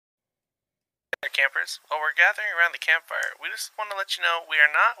There, campers. While we're gathering around the campfire, we just want to let you know we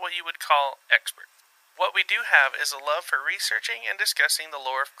are not what you would call experts. What we do have is a love for researching and discussing the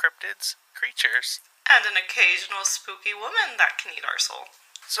lore of cryptids, creatures, and an occasional spooky woman that can eat our soul.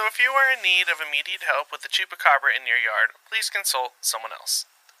 So if you are in need of immediate help with the chupacabra in your yard, please consult someone else.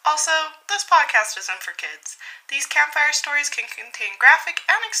 Also, this podcast isn't for kids. These campfire stories can contain graphic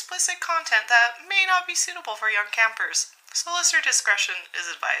and explicit content that may not be suitable for young campers, so listener discretion is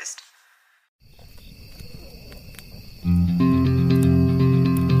advised.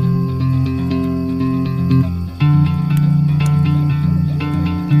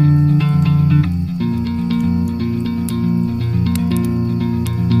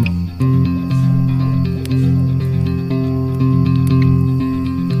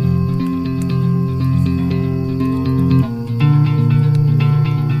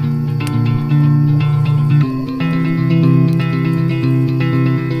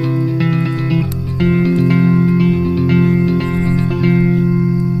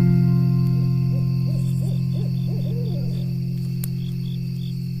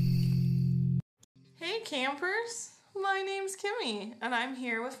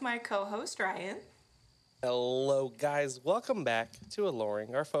 My co-host Ryan. Hello guys, welcome back to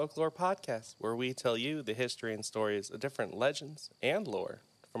Alluring, our folklore podcast, where we tell you the history and stories of different legends and lore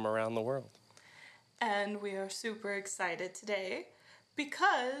from around the world. And we are super excited today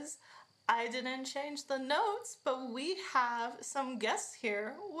because I didn't change the notes, but we have some guests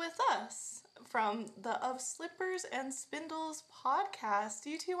here with us from the Of Slippers and Spindles podcast.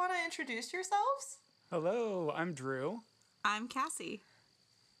 Do you two want to introduce yourselves? Hello, I'm Drew. I'm Cassie.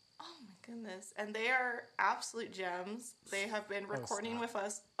 Oh my goodness. And they are absolute gems. They have been recording with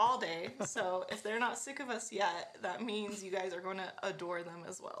us all day. So if they're not sick of us yet, that means you guys are going to adore them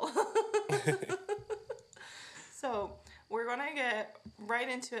as well. So we're going to get right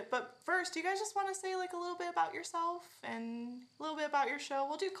into it. But first, do you guys just want to say like a little bit about yourself and a little bit about your show?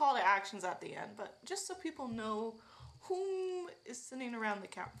 We'll do call to actions at the end, but just so people know whom is sitting around the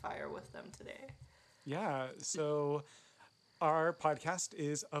campfire with them today. Yeah, so our podcast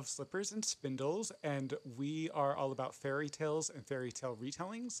is Of Slippers and Spindles, and we are all about fairy tales and fairy tale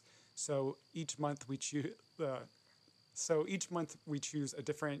retellings. So each month we choose a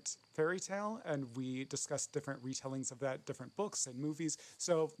different fairy tale, and we discuss different retellings of that, different books and movies.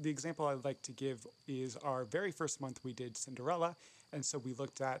 So the example I'd like to give is our very first month we did Cinderella, and so we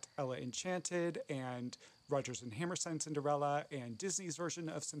looked at Ella Enchanted and Rodgers and Hammerstein Cinderella and Disney's version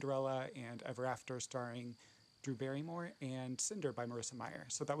of Cinderella and Ever After starring Drew Barrymore and Cinder by Marissa Meyer.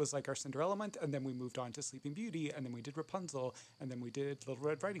 So that was like our Cinderella month, and then we moved on to Sleeping Beauty, and then we did Rapunzel, and then we did Little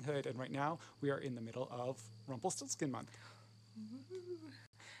Red Riding Hood, and right now we are in the middle of Rumpelstiltskin month.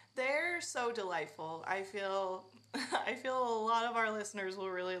 They're so delightful. I feel a lot of our listeners will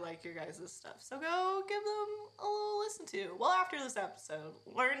really like your guys' stuff. So go give them a little listen to. Well, after this episode,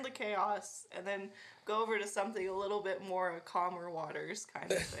 learn the chaos, and then go over to something a little bit more calmer waters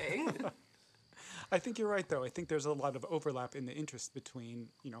kind of thing. I think you're right, though. I think there's a lot of overlap in the interest between,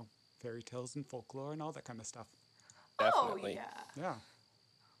 fairy tales and folklore and all that kind of stuff. Definitely. Oh, yeah. Yeah.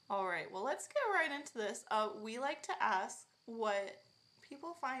 All right. Well, let's get right into this. We like to ask what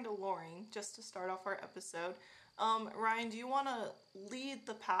people find alluring, just to start off our episode. Ryan, do you want to lead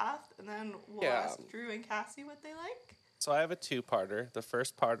the path, and then we'll ask Drew and Cassie what they like? So I have a two-parter. The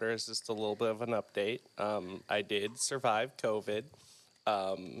first parter is just a little bit of an update. I did survive COVID.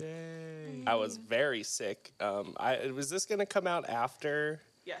 I was very sick. Was this going to come out after?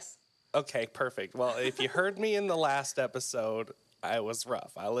 Yes. Okay, perfect. Well, if you heard me in the last episode, I was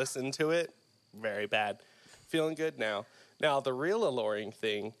rough. I listened to it. Very bad. Feeling good now. Now, the real alluring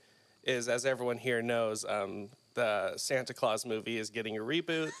thing is, as everyone here knows, the Santa Claus movie is getting a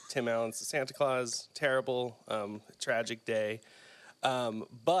reboot. Tim Allen's Santa Claus. Terrible, tragic day.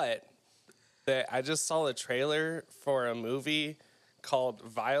 But I just saw the trailer for a movie called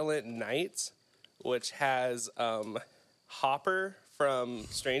Violent Nights, which has Hopper from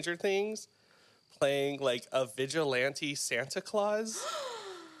Stranger Things playing like a vigilante Santa Claus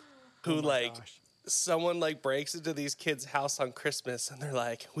who someone breaks into these kids' house on Christmas and they're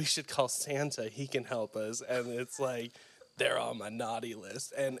like, we should call Santa, he can help us, and it's like they're on my naughty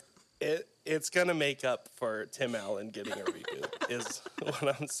list, and it's gonna make up for Tim Allen getting a reboot is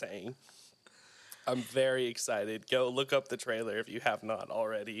what I'm saying. I'm very excited. Go look up the trailer if you have not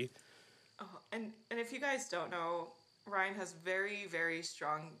already. Oh, and if you guys don't know, Ryan has very, very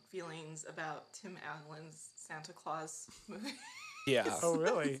strong feelings about Tim Allen's Santa Claus movie. Yeah. Oh,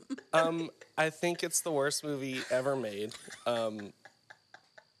 really? I think it's the worst movie ever made. Oh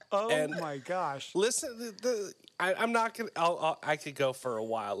my gosh! Listen, I'm not gonna. I could go for a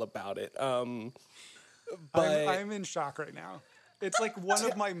while about it. But I'm in shock right now. It's like one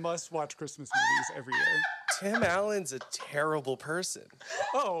of my must-watch Christmas movies every year. Tim Allen's a terrible person.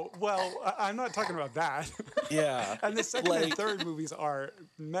 Oh, well, I'm not talking about that. Yeah. And the second and third movies are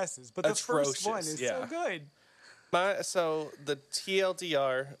messes, but the first one is so good. So the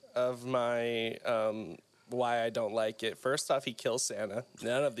TLDR of my why I don't like it. First off, he kills Santa.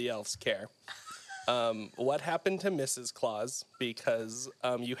 None of the elves care. What happened to Mrs. Claus? Because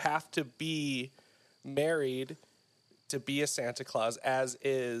you have to be married to be a Santa Claus, as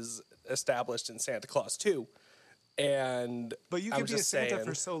is established in Santa Claus 2. But you can be a Santa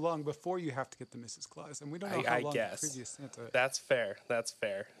for so long before you have to get the Mrs. Claus, and we don't know how long the previous Santa. That's fair.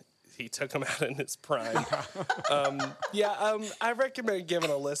 He took him out in his prime. I recommend giving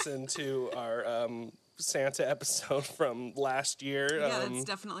a listen to our Santa episode from last year. Yeah, that's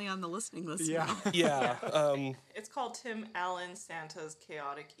definitely on the listening list. Yeah, now. Yeah. It's called Tim Allen Santa's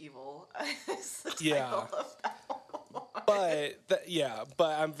Chaotic Evil. It's the title of that one.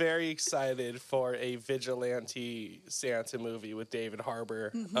 But I'm very excited for a vigilante Santa movie with David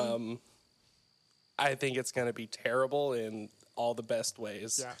Harbour. Mm-hmm. I think it's going to be terrible in all the best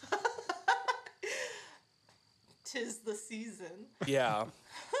ways. yeah. 'Tis the season. Yeah.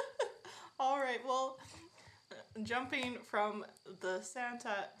 All right, well, jumping from the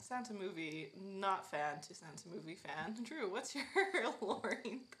Santa movie not fan to Santa movie fan. Drew, what's your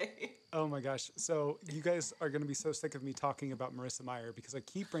alluring thing? Oh my gosh. So you guys are going to be so sick of me talking about Marissa Meyer because I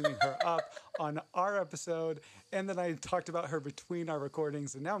keep bringing her up on our episode. And then I talked about her between our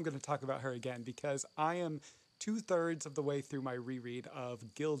recordings. And now I'm going to talk about her again because I am 2/3 of the way through my reread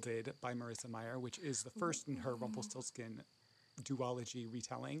of Gilded by Marissa Meyer, which is the first in her Rumpelstiltskin duology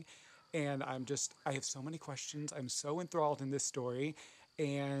retelling. And I have so many questions. I'm so enthralled in this story.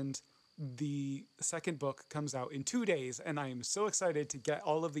 And the second book comes out in 2 days. And I am so excited to get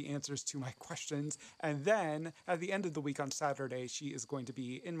all of the answers to my questions. And then at the end of the week on Saturday, she is going to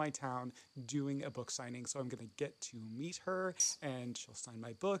be in my town doing a book signing. So I'm going to get to meet her and she'll sign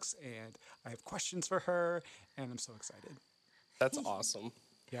my books. And I have questions for her. And I'm so excited. That's awesome.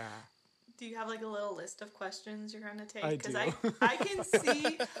 Yeah. Do you have like a little list of questions you're going to take? I Because do. I can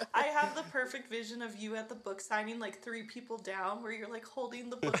see, I have the perfect vision of you at the book signing, like 3 people down, where you're like holding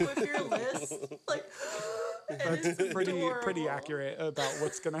the book with your list. Like, and it's Pretty accurate about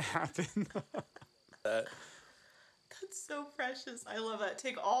what's going to happen. That's so precious. I love that.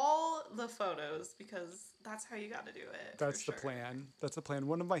 Take all the photos because that's how you got to do it. That's for the sure. plan. That's the plan.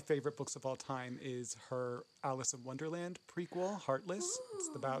 One of my favorite books of all time is her Alice in Wonderland prequel, Heartless. Ooh. It's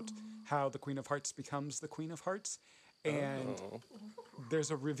about how the Queen of Hearts becomes the Queen of Hearts. And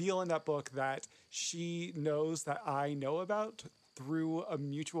there's a reveal in that book that she knows that I know about through a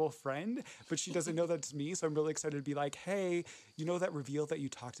mutual friend, but she doesn't know that it's me. So I'm really excited to be like, hey, you know that reveal that you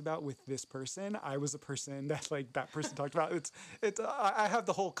talked about with this person? I was a person that like that person talked about. I have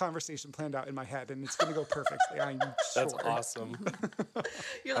the whole conversation planned out in my head and it's going to go perfectly. I'm sure. That's awesome.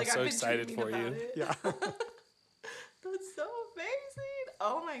 You're like, I'm so I've been excited dreaming for about you. it. Yeah. That's so amazing.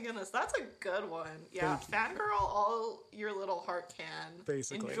 Oh my goodness, that's a good one. Yeah, fangirl all your little heart can.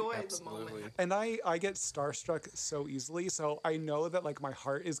 Basically, enjoy absolutely. the moment. And I get starstruck so easily, so I know that like my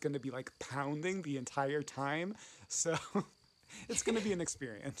heart is going to be like pounding the entire time. So it's going to be an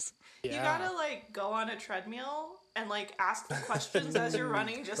experience. You gotta like go on a treadmill and like ask the questions as you're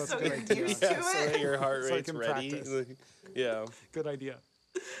running, just That's so a good you're idea. used to Yeah, so that it. your heart So I rate's can ready. practice. Yeah. Good idea.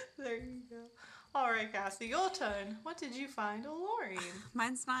 There you go. All right, Cassie, your turn. What did you find alluring?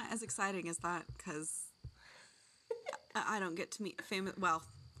 Mine's not as exciting as that because I don't get to meet famous. Well,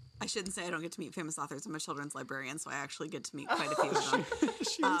 I shouldn't say I don't get to meet famous authors. I'm a children's librarian, so I actually get to meet quite a few of them.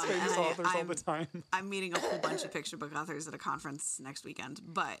 She was famous and authors all the time. I'm meeting a whole bunch of picture book authors at a conference next weekend.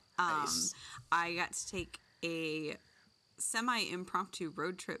 But Nice. I got to take a semi-impromptu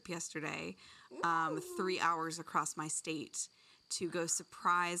road trip yesterday, 3 hours across my state to go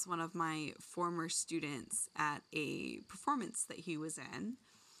surprise one of my former students at a performance that he was in.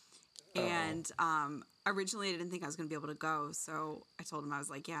 And originally I didn't think I was going to be able to go, so I told him, I was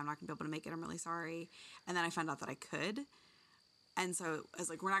like, yeah, I'm not going to be able to make it. I'm really sorry. And then I found out that I could. And so I was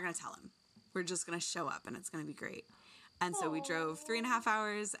like, we're not going to tell him. We're just going to show up, and it's going to be great. And so we drove 3.5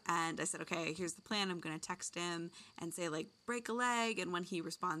 hours, and I said, okay, here's the plan. I'm going to text him and say, like, break a leg, and when he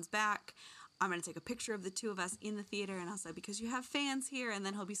responds back, I'm going to take a picture of the two of us in the theater, and I'll say, because you have fans here, and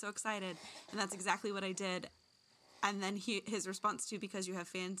then he'll be so excited. And that's exactly what I did. And then his response to, because you have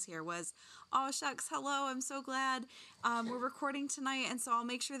fans here, was, oh, shucks, hello, I'm so glad. We're recording tonight, and so I'll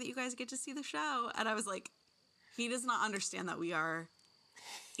make sure that you guys get to see the show. And I was like, he does not understand that we are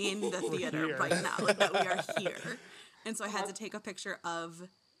in the theater here. right now, like that we are here. And so I had to take a picture of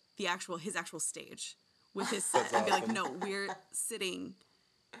his actual stage with his set and be like, no, we're sitting,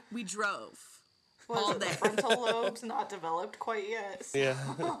 we drove all The day. frontal lobes not developed quite yet. So. Yeah.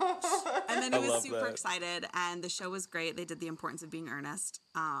 And then he was love super that. excited, and the show was great. They did The Importance of Being Earnest,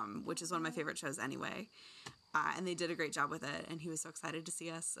 which is one of my favorite shows anyway. And they did a great job with it, and he was so excited to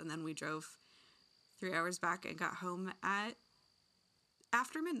see us. And then we drove 3 hours back and got home at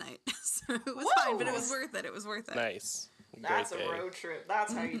after midnight. So it was fine, but it was worth it. It was worth it. Nice. That's a Great day. road trip.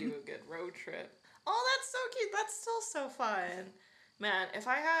 That's how you do a good road trip. Oh, that's so cute. That's still so fun. Man,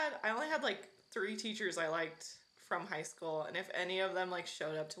 I only had like 3 teachers I liked from high school, and if any of them like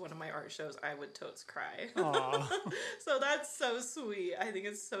showed up to one of my art shows, I would totes cry. Aw. So that's so sweet. I think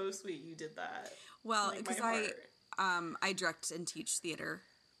it's so sweet you did that. Well, Like, because my heart. I direct and teach theater,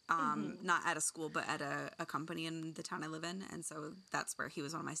 not at a school, but at a company in the town I live in. And so that's where he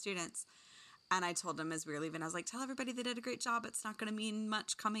was one of my students. And I told him as we were leaving, I was like, tell everybody they did a great job. It's not going to mean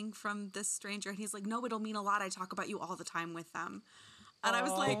much coming from this stranger. And he's like, no, it'll mean a lot. I talk about you all the time with them. And I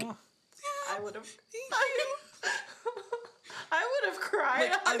was like, I would have. I would have cried.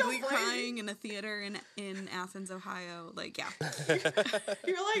 like I don't ugly blame you. crying in a theater in Athens, Ohio. Like, yeah.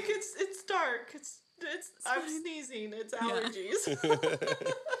 You're like, it's dark. I'm sneezing. It's allergies.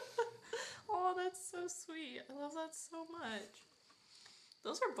 Oh, that's so sweet. I love that so much.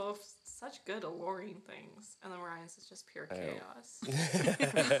 Those are both such good alluring things. And then Ryan's is just pure chaos.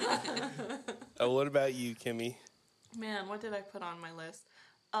 What about you, Kimmy? Man, what did I put on my list?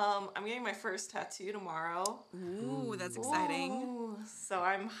 I'm getting my first tattoo tomorrow. Ooh, that's exciting. Ooh, so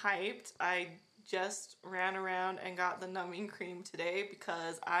I'm hyped. I just ran around and got the numbing cream today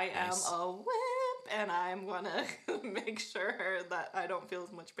because I Nice. am a wimp and I'm gonna make sure that I don't feel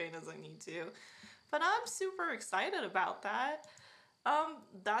as much pain as I need to. But I'm super excited about that.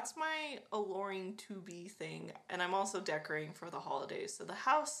 That's my alluring to be thing, and I'm also decorating for the holidays. So the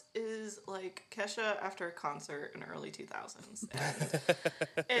house is like Kesha after a concert in early 2000s,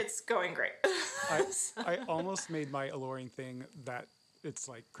 and it's going great. I almost made my alluring thing that it's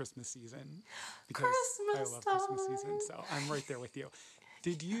like Christmas season because I Christmas love Christmas time. season, so I'm right there with you.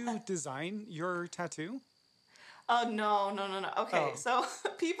 Did you design your tattoo? Oh, no. Okay, Oh. so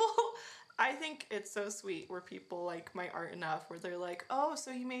people, I think it's so sweet where people like my art enough where they're like, oh, so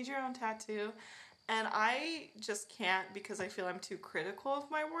you made your own tattoo. And I just can't because I feel I'm too critical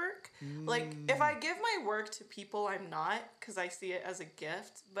of my work. Like, if I give my work to people, I'm not because I see it as a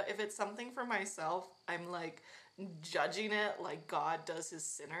gift. But if it's something for myself, I'm like judging it like God does his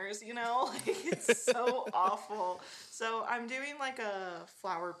sinners, you know? Like, it's so awful. So I'm doing like a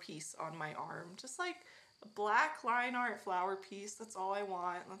flower piece on my arm, just like a black line art flower piece. That's all I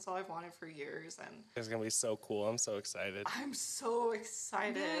want. That's all I've wanted for years. And It's gonna be so cool. I'm so excited. I'm so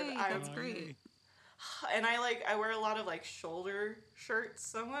excited. Yay, that's great. And I wear a lot of like shoulder shirts,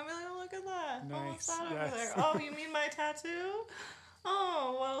 so I'm gonna be like, oh, look at that. Oh, what's Nice, that over yes. there? Oh, you mean my tattoo?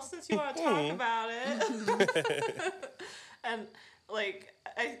 Oh, well, since you want to talk about it. And like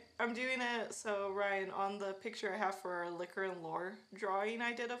I'm doing it, so Ryan, on the picture I have for our Liquor and Lore drawing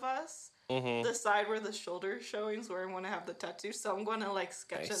I did of us, the side where the shoulder showing is where I want to have the tattoo, so I'm going to like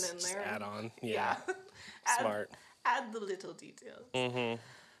sketch Nice. it in Just there. add on. Yeah. Smart. Add the little details.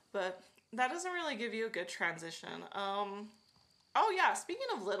 But that doesn't really give you a good transition. Oh yeah, speaking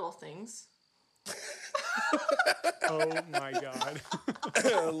of little things. Oh my god.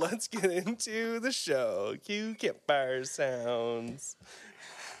 Let's get into the show. Cue campfire sounds.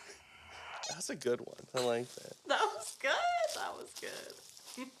 That's a good one. I like that. That was good. That was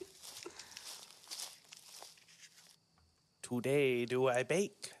good. Today do I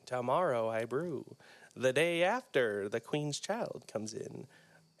bake, tomorrow I brew. The day after the queen's child comes in.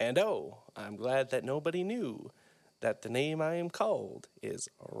 And oh, I'm glad that nobody knew that the name I am called is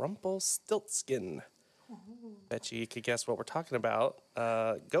Rumpelstiltskin. Bet you could guess what we're talking about.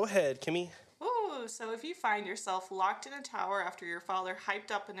 Go ahead, Kimmy. Ooh, so if you find yourself locked in a tower after your father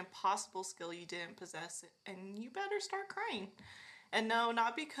hyped up an impossible skill you didn't possess, and you better start crying. And no,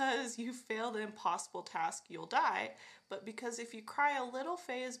 not because you failed an impossible task, you'll die, but because if you cry a little,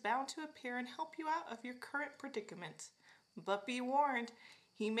 Fae is bound to appear and help you out of your current predicament. But be warned,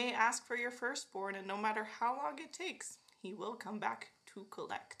 he may ask for your firstborn, and no matter how long it takes, he will come back to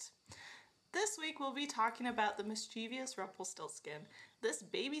collect. This week we'll be talking about the mischievous Rumpelstiltskin. This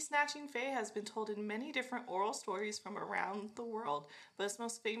baby-snatching fae has been told in many different oral stories from around the world, but is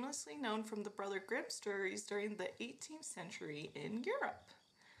most famously known from the Brother Grimm stories during the 18th century in Europe.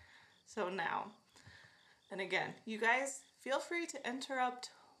 So now, and again, you guys feel free to interrupt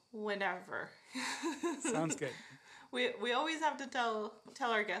whenever. Sounds good. we always have to tell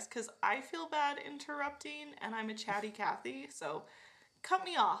our guests, because I feel bad interrupting, and I'm a chatty Cathy, so cut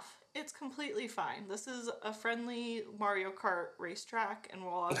me off. It's completely fine. This is a friendly Mario Kart racetrack, and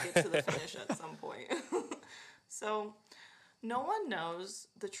we'll all get to the finish at some point. So, no one knows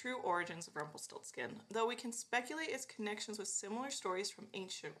the true origins of Rumpelstiltskin. Though we can speculate its connections with similar stories from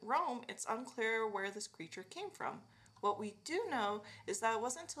ancient Rome, it's unclear where this creature came from. What we do know is that it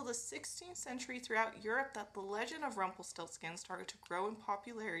wasn't until the 16th century throughout Europe that the legend of Rumpelstiltskin started to grow in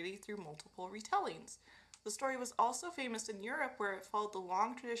popularity through multiple retellings. The story was also famous in Europe, where it followed the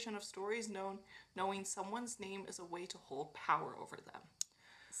long tradition of stories knowing someone's name is a way to hold power over them.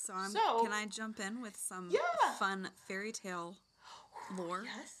 So, can I jump in with some fun fairy tale lore?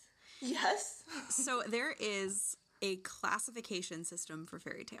 Yes. So there is a classification system for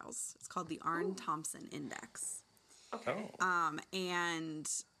fairy tales. It's called the Arne-Thompson Index. Okay. And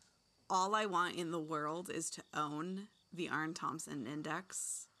all I want in the world is to own the Arne-Thompson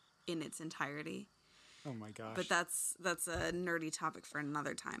Index in its entirety. Oh my gosh. But that's a nerdy topic for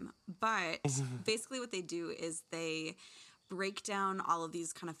another time. But basically what they do is they break down all of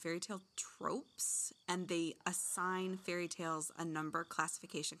these kind of fairy tale tropes, and they assign fairy tales a number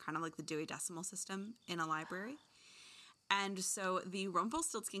classification, kind of like the Dewey Decimal System in a library. And so the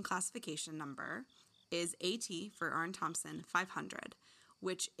Rumpelstiltskin classification number is AT for Arne-Thompson 500,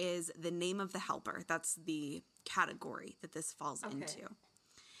 which is the name of the helper. That's the category that this falls into.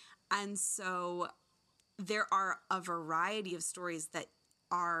 And so there are a variety of stories that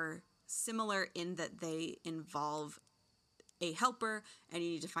are similar in that they involve a helper and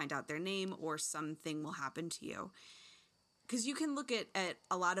you need to find out their name or something will happen to you. Because you can look at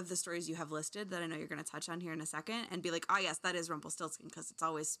a lot of the stories you have listed that I know you're going to touch on here in a second and be like, oh yes, that is Rumpelstiltskin because it's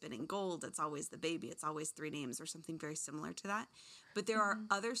always spinning gold, it's always the baby, it's always 3 names or something very similar to that. But there are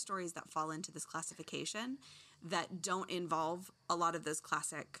other stories that fall into this classification that don't involve a lot of those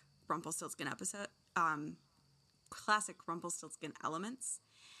classic Rumpelstiltskin elements.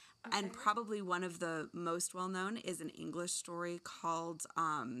 Okay. And probably one of the most well-known is an English story called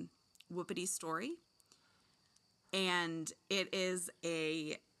Whoopity Story. And it is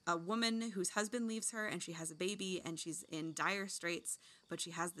a woman whose husband leaves her and she has a baby and she's in dire straits, but she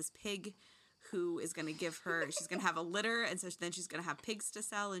has this pig who is going to give her, she's going to have a litter, and so then she's going to have pigs to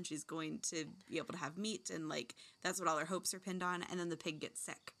sell and she's going to be able to have meat, and like that's what all her hopes are pinned on. And then the pig gets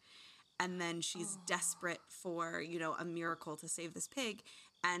sick. And then she's desperate for, a miracle to save this pig,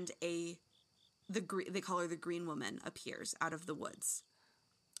 and they call her the Green Woman appears out of the woods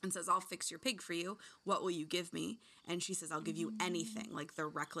and says, I'll fix your pig for you. What will you give me? And she says, I'll give you anything, like the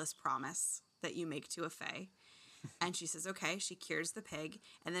reckless promise that you make to a fae. And she says, okay. She cures the pig.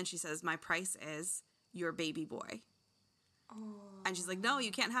 And then she says, my price is your baby boy. Oh. And she's like, no,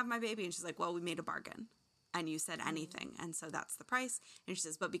 you can't have my baby. And she's like, well, we made a bargain. And you said anything. And so that's the price. And she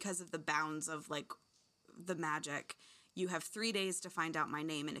says, but because of the bounds of like the magic, you have 3 days to find out my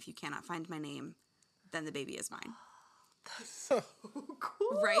name. And if you cannot find my name, then the baby is mine. That's so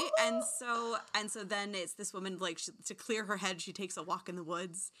cool. Right? And so then it's this woman, like, to clear her head, she takes a walk in the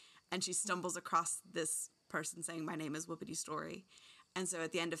woods and she stumbles across this person saying, my name is Whoopity Story. And so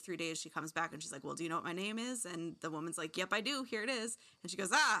at the end of 3 days, she comes back and she's like, well, do you know what my name is? And the woman's like, yep, I do. Here it is. And she goes,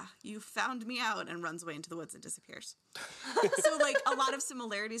 you found me out, and runs away into the woods and disappears. So, like, a lot of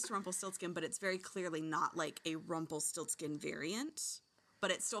similarities to Rumpelstiltskin, but it's very clearly not like a Rumpelstiltskin variant. But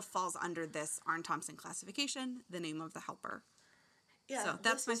it still falls under this Arne-Thompson classification, the name of the helper. Yeah, so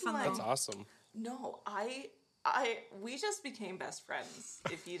that's my fun That's awesome. No, we just became best friends,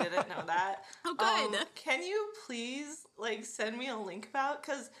 if you didn't know that. Oh, good. Can you please, send me a link about?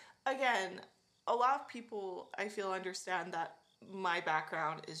 Because, again, a lot of people, I feel, understand that my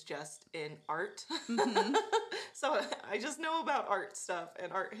background is just in art. Mm-hmm. So I just know about art stuff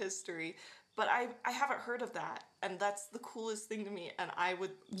and art history. But I haven't heard of that, and that's the coolest thing to me, and I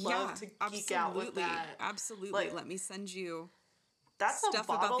would love to geek out with that. Absolutely. Let me send you that's stuff a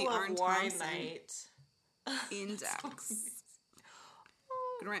bottle about the of wine night. Index. I'm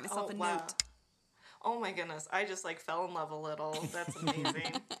going to write myself a wow. note. Oh my goodness, I just fell in love a little. That's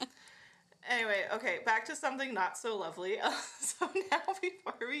amazing. Anyway, okay, back to something not so lovely. So now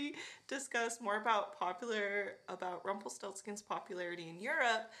before we discuss more about Rumpelstiltskin's popularity in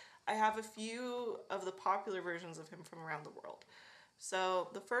Europe, I have a few of the popular versions of him from around the world. So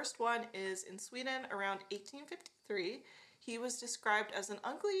the first one is in Sweden around 1853. He was described as an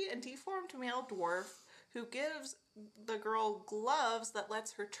ugly and deformed male dwarf who gives the girl gloves that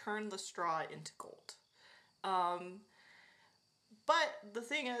lets her turn the straw into gold. But the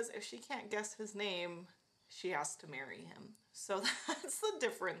thing is, if she can't guess his name, she has to marry him. So that's the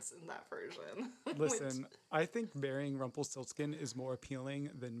difference in that version. Listen, I think marrying Rumpelstiltskin is more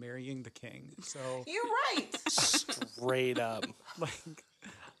appealing than marrying the king. So, You're right. Straight up. like,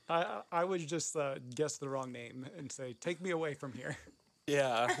 I would just guess the wrong name and say, take me away from here.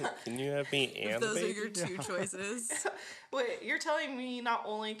 Yeah. Can you have me If and the those are baby? your two choices. Wait, you're telling me not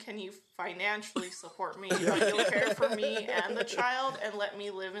only can you financially support me, but you'll care for me and the child and let me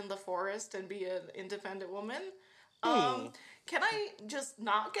live in the forest and be an independent woman? Can I just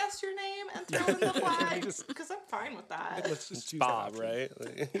not guess your name and throw in the flag? Because I'm fine with that. Let's just choose Bob, that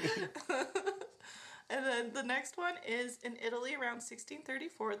option. right? And then the next one is in Italy around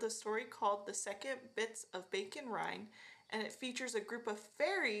 1634, the story called The Second Bits of Bacon Rind, and it features a group of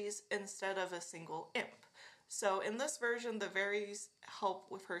fairies instead of a single imp. So in this version, the fairies help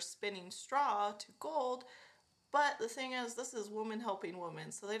with her spinning straw to gold, but the thing is, this is woman helping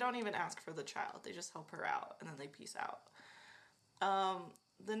woman, so they don't even ask for the child. They just help her out, and then they peace out.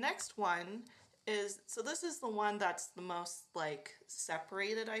 The next one is, so this is the one that's the most like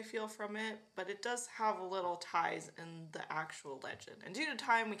separated, I feel, from it, but it does have a little ties in the actual legend. And due to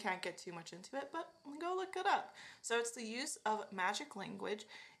time, we can't get too much into it, but go look it up. So it's the use of magic language.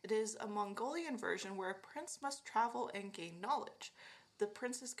 It is a Mongolian version where a prince must travel and gain knowledge. The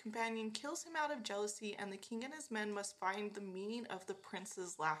prince's companion kills him out of jealousy, and the king and his men must find the meaning of the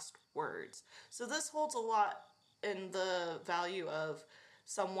prince's last words. So this holds a lot in the value of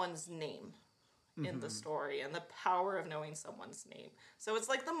someone's name in the story and the power of knowing someone's name. So it's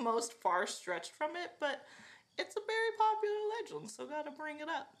like the most far stretched from it, but it's a very popular legend, so gotta bring it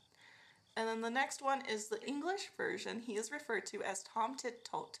up. And then the next one is the English version. He is referred to as Tom Tit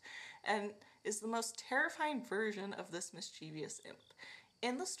Tot and is the most terrifying version of this mischievous imp.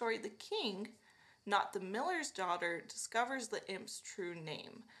 In the story, the king, not the miller's daughter, discovers the imp's true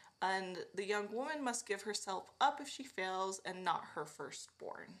name, and the young woman must give herself up if she fails and not her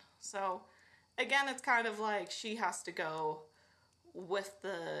firstborn. So again, it's kind of like she has to go with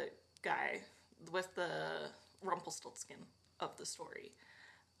the guy, with the Rumpelstiltskin of the story.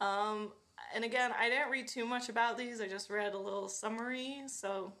 And again, I didn't read too much about these. I just read a little summary,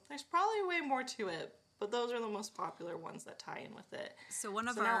 so there's probably way more to it. But those are the most popular ones that tie in with it. So one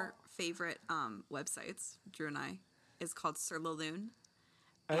of So our now- favorite websites, Drew and I, is called Surlalune.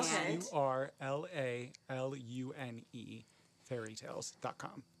 SURLALUNE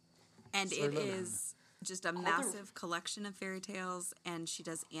fairytales.com. And it Surlalune. is just a massive collection of fairy tales, and she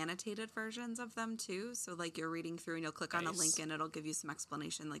does annotated versions of them too. So like you're reading through and you'll click on a link and it'll give you some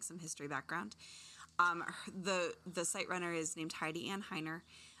explanation, like some history background. The site runner is named Heidi Ann Heiner.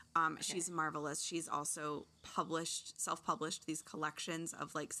 She's marvelous. She's also self-published these collections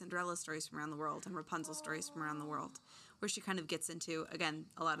of like Cinderella stories from around the world and Rapunzel stories from around the world, where she kind of gets into, again,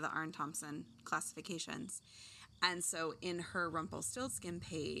 a lot of the Arne Thompson classifications. And so in her Rumpelstiltskin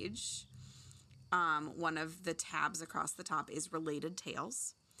page, one of the tabs across the top is Related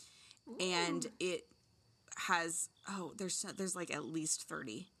Tales. Ooh. And it has, there's like at least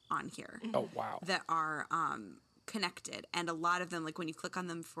 30 on here. Oh, wow. That are connected. And a lot of them, like when you click on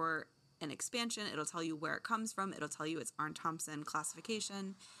them for an expansion, it'll tell you where it comes from. It'll tell you its Arne Thompson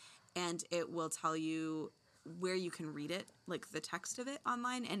classification. And it will tell you where you can read it, like the text of it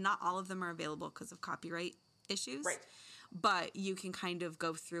online. And not all of them are available because of copyright issues. Right. But you can kind of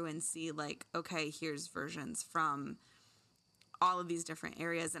go through and see, like, okay, here's versions from all of these different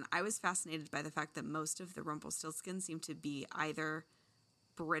areas. And I was fascinated by the fact that most of the Rumpelstiltskin seem to be either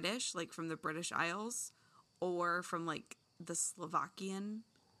British, like from the British Isles, or from, like, the Slovakian.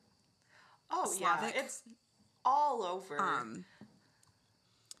 Slavic. Yeah, it's all over.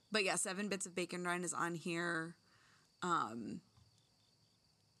 But yeah, 7 Bits of Bacon Rind is on here.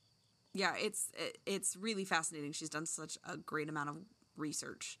 Yeah, it's really fascinating. She's done such a great amount of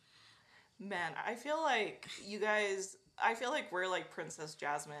research. Man, I feel like we're like Princess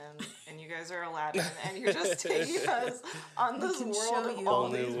Jasmine and you guys are Aladdin and you're just taking us on this world of all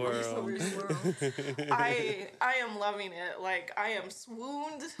these voiceovers. I am loving it. Like, I am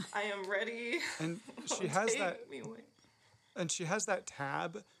swooned. I am ready. And she has that. Me away. And she has that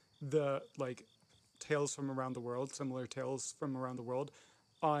tab, the like tales from around the world, similar tales from around the world,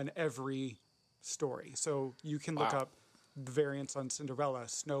 on every story. So you can look up the variants on Cinderella,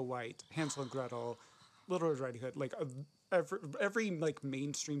 Snow White, Hansel and Gretel, Little Red Riding Hood, like every like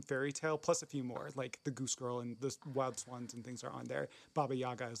mainstream fairy tale, plus a few more, like the Goose Girl and the Wild Swans and things are on there. Baba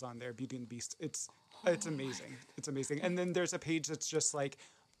Yaga is on there, Beauty and the Beast. It's amazing. It's amazing. And then there's a page that's just like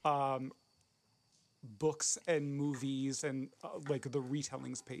books and movies and like the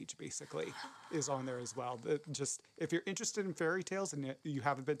retellings page basically is on there as well. Just if you're interested in fairy tales and you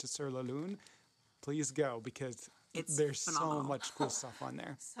haven't been to Surlalune, please go because It's there's phenomenal. so much cool stuff on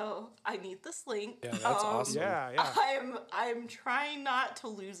there. So I need this link. Yeah, that's awesome. Yeah. I'm trying not to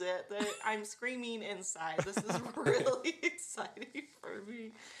lose it. I'm screaming inside. This is really exciting for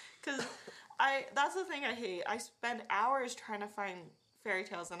me because that's the thing I hate. I spend hours trying to find fairy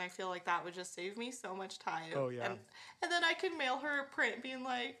tales, and I feel like that would just save me so much time. Oh, yeah. And then I can mail her a print being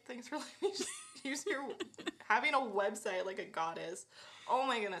like, thanks for letting me just use your having a website like a goddess. Oh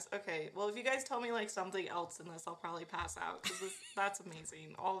my goodness. Okay. Well, if you guys tell me like something else in this, I'll probably pass out because that's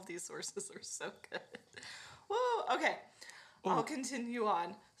amazing. All of these sources are so good. Whoa. Okay. I'll continue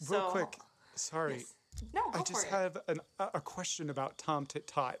on. Real quick, sorry. Yes. No, go I for just it. have a question about Tom Tit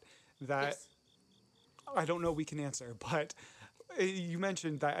Tot that Yes. I don't know we can answer, but you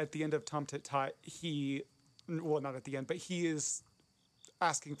mentioned that at the end of Tom Tit Tot, well, not at the end, but he is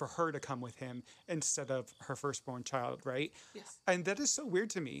asking for her to come with him instead of her firstborn child, right? Yes. And that is so weird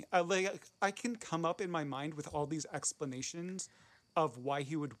to me. I can come up in my mind with all these explanations of why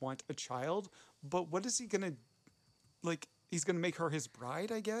he would want a child, but what is he gonna like? He's gonna make her his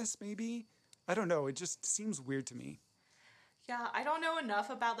bride, I guess. Maybe I don't know. It just seems weird to me. Yeah, I don't know enough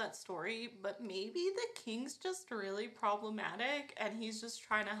about that story, but maybe the king's just really problematic and he's just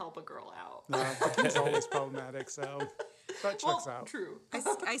trying to help a girl out. The king's always problematic, so that checks out. True.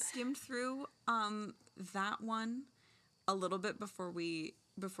 I skimmed through that one a little bit before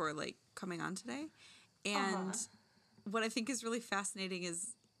like coming on today, and what I think is really fascinating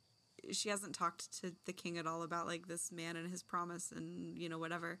is she hasn't talked to the king at all about like this man and his promise and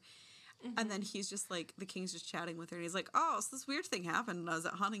whatever. And then he's just like, the king's just chatting with her, and he's like, oh, so this weird thing happened when I was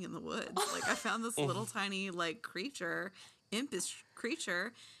out hunting in the woods. Like, I found this little tiny, like, creature, impish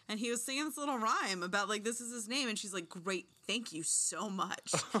creature, and he was singing this little rhyme about, like, this is his name. And she's like, great, thank you so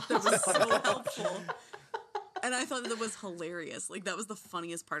much. That was so helpful. And I thought that was hilarious. Like, that was the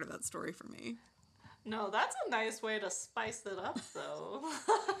funniest part of that story for me. No, that's a nice way to spice it up, though.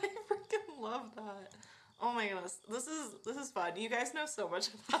 I freaking love that. Oh my goodness, this is fun. You guys know so much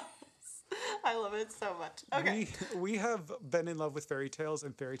about this. I love it so much. Okay. We have been in love with fairy tales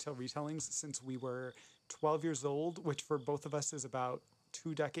and fairy tale retellings since we were 12 years old, which for both of us is about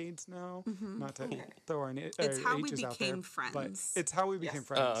 2 decades now. Not to throw our It's how we ages out there, became friends. but it's how we became Yes.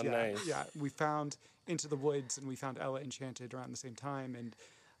 friends. Oh, yeah, nice. yeah. We found Into the Woods and we found Ella Enchanted around the same time, and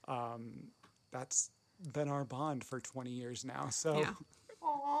that's been our bond for 20 years now. So, Yeah.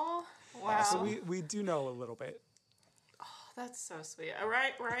 Aw. Wow. so we do know a little bit. That's so sweet.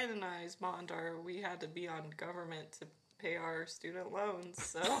 Ryan and I's bond are we had to be on government to pay our student loans,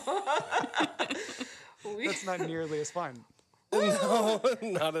 so That's not nearly as fun. No,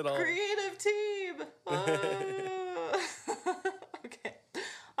 not at all. creative team. Okay.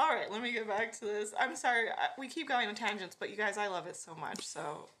 All right, let me get back to this. I'm sorry, we keep going on tangents, but you guys, I love it so much,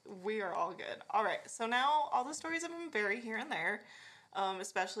 so we are all good. All right, so now all the stories have been very here and there.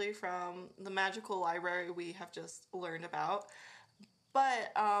 Especially from the magical library we have just learned about.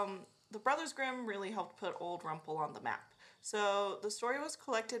 But the Brothers Grimm really helped put Old Rumpel on the map. So the story was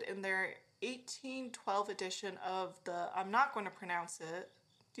collected in their 1812 edition of the, I'm not going to pronounce it.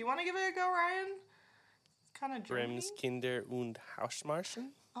 Do you want to give it a go, Ryan? It's kind of German. Grimm's Kinder und Hausmärchen.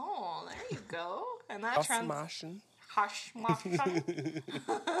 Oh, there you go. And that Hausmärchen. Haschmachchen.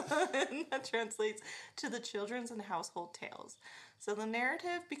 And that translates to the children's and household tales. So the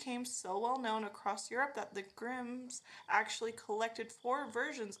narrative became so well known across Europe that the Grimms actually collected 4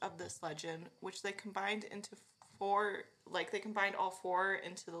 versions of this legend, which they combined into 4, like they combined all 4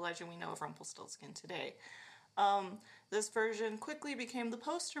 into the legend we know of Rumpelstiltskin today. This version quickly became the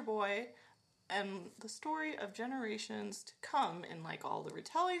poster boy and the story of generations to come in like all the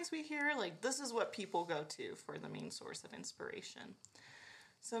retellings we hear. Like this is what people go to for the main source of inspiration.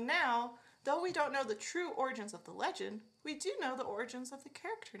 So now, though we don't know the true origins of the legend, we do know the origins of the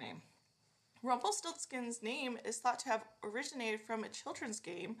character name. Rumpelstiltskin's name is thought to have originated from a children's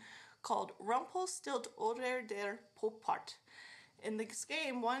game called Rumpelstilt oder der Poppart. In this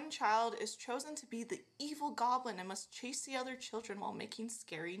game, one child is chosen to be the evil goblin and must chase the other children while making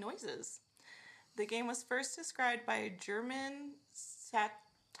scary noises. The game was first described by a German satirist.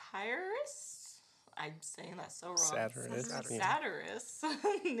 I'm saying that so wrong. Satirist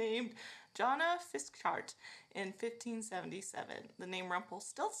named Jonna Fischart in 1577. The name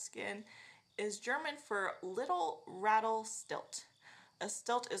Rumpelstiltskin is German for little rattle stilt. A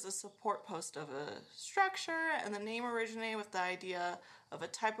stilt is a support post of a structure, and the name originated with the idea of a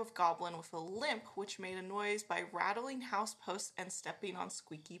type of goblin with a limp which made a noise by rattling house posts and stepping on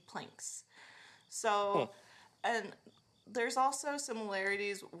squeaky planks. So, and There's also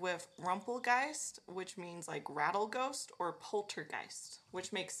similarities with Rumpelgeist, which means like rattle ghost, or poltergeist,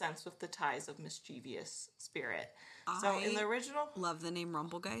 which makes sense with the ties of mischievous spirit. So in the original, Love the name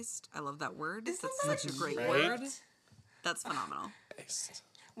Rumpelgeist. I love that word. Isn't That's that such a great great? word. That's phenomenal. Nice.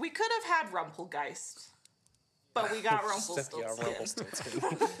 we could have had Rumpelgeist, but we got Yeah, Rumpelstiltskin.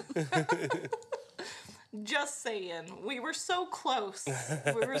 Rumpelstiltskin. Just saying. We were so close.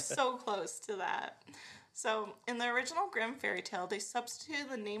 We were so close to that. So, in the original Grimm fairy tale, they substituted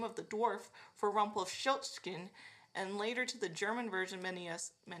the name of the dwarf for Rumpelstiltskin, and later to the German version many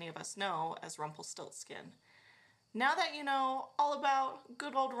of us know as Rumpelstiltskin. Now that you know all about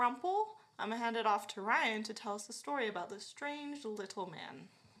good old Rumpel, I'm going to hand it off to Ryan to tell us the story about the strange little man.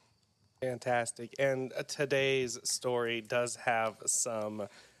 Fantastic. And today's story does have some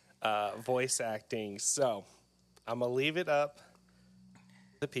voice acting. So I'm going to leave it up to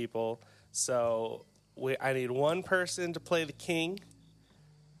the people. So I need one person to play the king,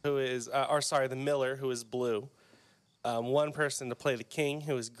 who is, the miller, who is blue. One person to play the king,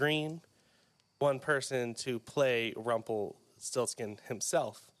 who is green. One person to play Rumpelstiltskin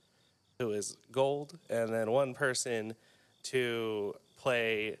himself, who is gold. And then one person to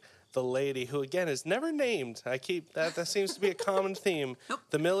play the lady, who again is never named. That seems to be a common theme. Nope.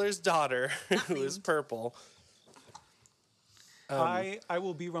 The miller's daughter, who is purple. I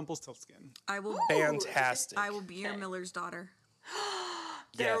will be Rumpelstiltskin. I will. Fantastic. I will be your miller's daughter.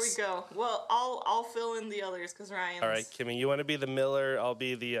 There Yes. we go. Well, I'll fill in the others because Ryan's... All right, Kimmy, you want to be the miller? I'll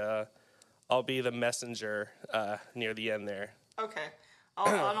be the messenger near the end there. Okay.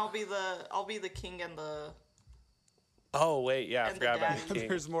 I'll be the king and the... Oh wait, yeah, I And the forgot about the daddy. king.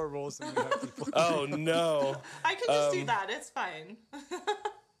 There's more roles than we have people. Oh no. I can just do that. It's fine.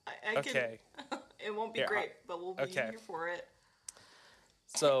 I can. Okay. It won't be Here, great, but we'll be okay. here for it.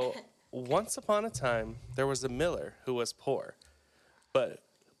 So, once upon a time, there was a miller who was poor, but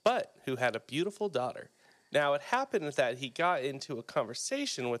who had a beautiful daughter. Now, it happened that he got into a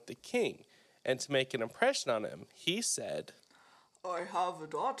conversation with the king, and to make an impression on him, he said, I have a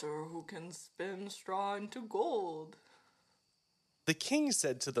daughter who can spin straw into gold. the king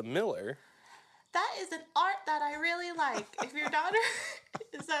said to the miller, That is an art that I really like. If your daughter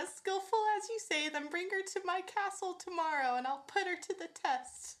is as skillful as you say, then bring her to my castle tomorrow and I'll put her to the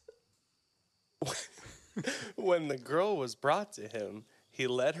test. when the girl was brought to him, he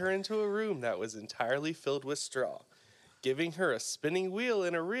led her into a room that was entirely filled with straw. Giving her a spinning wheel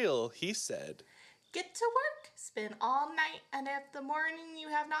and a reel, he said, Get to work, spin all night, and if the morning you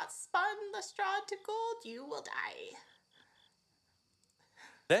have not spun the straw to gold, you will die.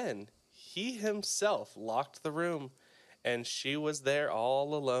 Then he himself locked the room, and she was there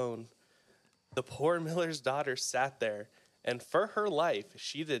all alone. The poor miller's daughter sat there, and for her life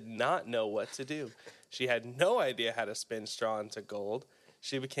she did not know what to do. She had no idea how to spin straw into gold.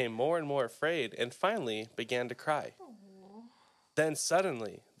 She became more and more afraid, and finally began to cry. Then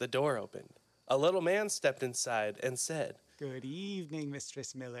suddenly the door opened. A little man stepped inside and said, Good evening,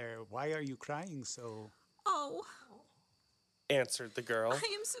 Mistress Miller. Why are you crying so? Oh, answered the girl. I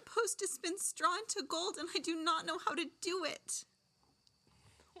am supposed to spin straw into gold, and I do not know how to do it.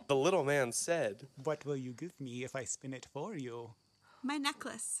 The little man said, What will you give me if I spin it for you? My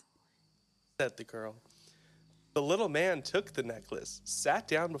necklace. said the girl. The little man took the necklace, sat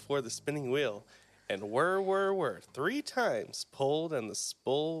down before the spinning wheel, and whir, 3 times pulled, and the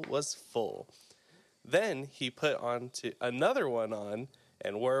spool was full. Then he put another one on,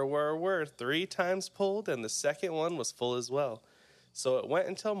 and whir, 3 times pulled, and the second one was full as well. So it went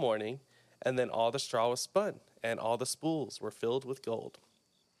until morning, and then all the straw was spun, and all the spools were filled with gold.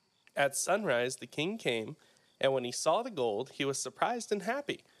 At sunrise, the king came, and when he saw the gold, he was surprised and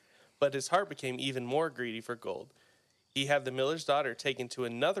happy. But his heart became even more greedy for gold. He had the miller's daughter taken to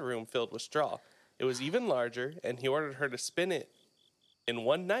another room filled with straw. It was even larger, and he ordered her to spin it in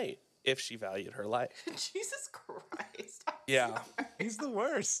one night if she valued her life. Jesus Christ. Yeah. He's the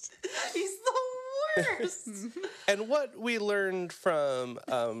worst. He's the worst. And what we learned from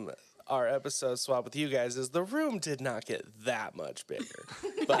our episode swap with you guys is the room did not get that much bigger.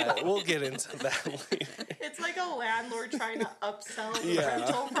 But we'll get into that later. It's like a landlord trying to upsell the Yeah.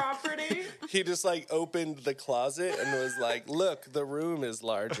 rental property. He just opened the closet and was like, look, the room is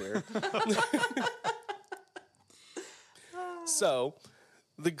larger. So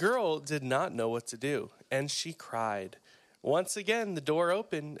the girl did not know what to do, and she cried. Once again, the door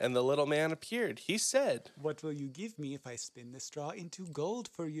opened, and the little man appeared. He said, What will you give me if I spin the straw into gold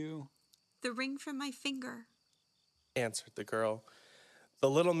for you? The ring from my finger. answered the girl. The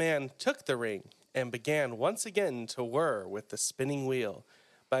little man took the ring and began once again to whir with the spinning wheel.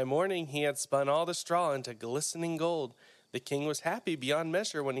 By morning he had spun all the straw into glistening gold. The king was happy beyond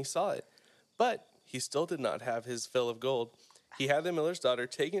measure when he saw it, but he still did not have his fill of gold. He had the miller's daughter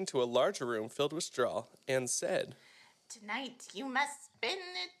taken to a larger room filled with straw and said, Tonight you must spin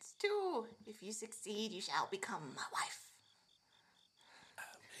it too. If you succeed, you shall become my wife.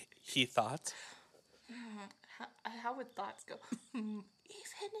 He thought. How would thoughts go? Even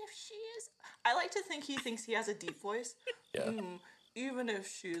if she is... I like to think he thinks he has a deep voice. Yeah. Even if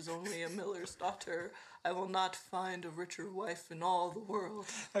she is only a miller's daughter, I will not find a richer wife in all the world.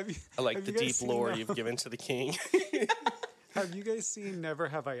 Have you, I like have the you guys deep seen, lore you've given to the king. Have you guys seen Never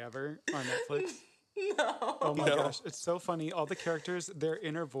Have I Ever on Netflix? No. Oh my No. gosh, it's so funny. All the characters, their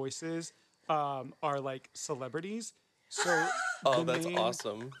inner voices are like celebrities. So Oh, that's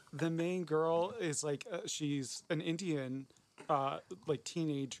awesome. The main girl is like she's an Indian like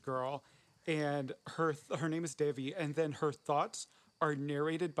teenage girl, and her name is Devi, and then her thoughts are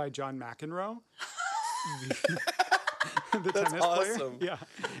narrated by John McEnroe. The That's tennis player. awesome. Yeah.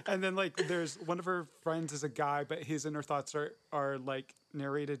 And then like there's one of her friends is a guy, but his inner thoughts are like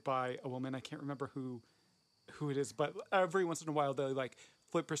narrated by a woman. I can't remember who it is, but every once in a while they like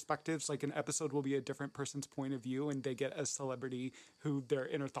flip perspectives. Like an episode will be a different person's point of view, and they get a celebrity who their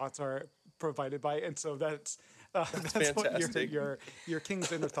inner thoughts are provided by. And so that's what fantastic. your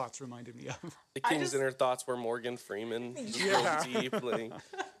king's inner thoughts reminded me of. The king's inner thoughts were Morgan Freeman. Just Yeah. real deeply.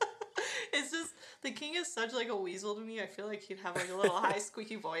 It's just, the king is such like a weasel to me. I feel like he'd have like a little high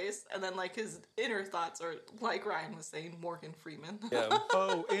squeaky voice, and then like his inner thoughts are, like Ryan was saying, Morgan Freeman. Yeah.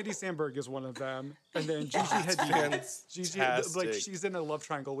 Oh, Andy Samberg is one of them, and then Gigi Hadid. Gigi, Fantastic. like she's in a love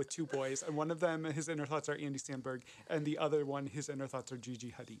triangle with two boys, and one of them, his inner thoughts are Andy Samberg, and the other one, his inner thoughts are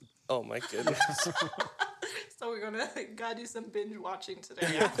Gigi Hadid. Oh my goodness. So we're gonna gotta do some binge watching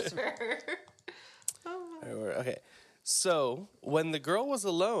today after. Okay. So, when the girl was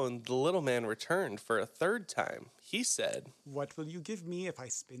alone, the little man returned for a third time. He said, What will you give me if I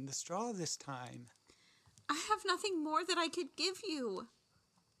spin the straw this time? I have nothing more that I could give you.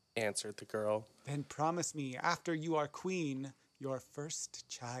 answered the girl. Then promise me, after you are queen, your first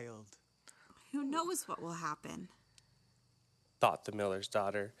child. Who knows what will happen? Thought the miller's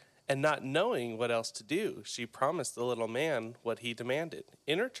daughter, and not knowing what else to do, she promised the little man what he demanded.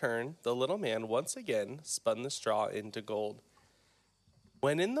 In return, the little man once again spun the straw into gold.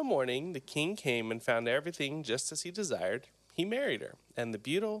 When in the morning the king came and found everything just as he desired, he married her, and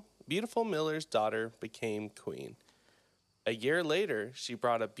the beautiful miller's daughter became queen. A year later, she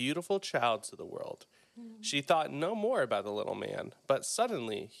brought a beautiful child to the world. She thought no more about the little man, but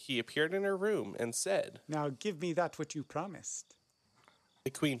suddenly he appeared in her room and said, Now give me that which you promised. The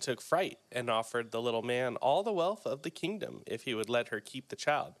queen took fright and offered the little man all the wealth of the kingdom if he would let her keep the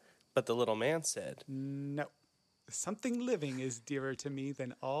child. But the little man said, No. Something living is dearer to me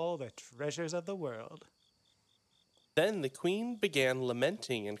than all the treasures of the world. Then the queen began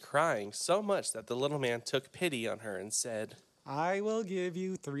lamenting and crying so much that the little man took pity on her and said, I will give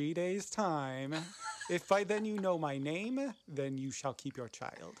you 3 days' time. If by then you know my name, then you shall keep your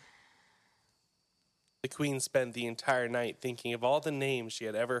child. The queen spent the entire night thinking of all the names she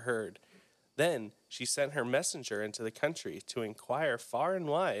had ever heard. Then she sent her messenger into the country to inquire far and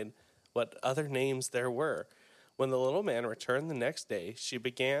wide what other names there were. When the little man returned the next day, she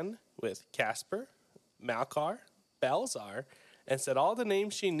began with Casper, Malkar, Balzar, and said all the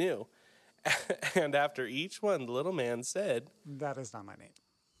names she knew. And after each one, the little man said, That is not my name.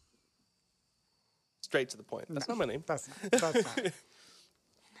 straight to the point, that's not my name. That's not.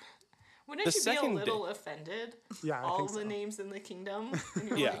 Wouldn't The you be a second little offended? Yeah, I all think the so. names in the kingdom, and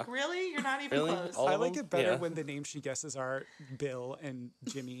you're Yeah. like, really? You're not even Really? close. All I of like them? it better Yeah. when the names she guesses are Bill and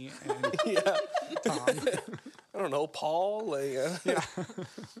Jimmy and Yeah, Tom. I don't know, Paul, like,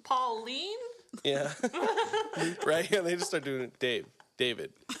 Pauline? yeah, right. Yeah, they just start doing it.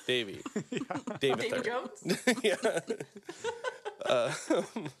 David, Davey, David. Davy Jones? Yeah.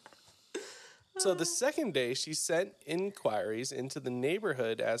 So the second day, she sent inquiries into the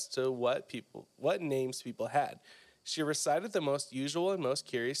neighborhood as to what names people had. She recited the most usual and most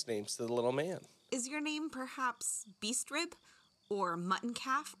curious names to the little man. Is your name perhaps Beast Rib? Or Mutton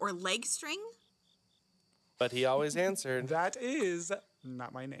Calf? Or Leg String? But he always answered. That is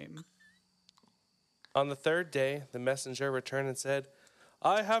not my name. On the third day, the messenger returned and said,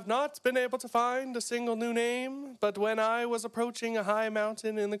 I have not been able to find a single new name, but when I was approaching a high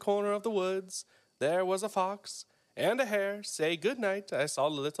mountain in the corner of the woods, there was a fox and a hare. Say good night, I saw a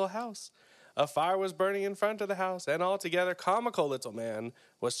little house. A fire was burning in front of the house, and altogether comical little man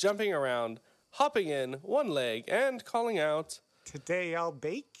was jumping around, hopping in one leg, and calling out, Today I'll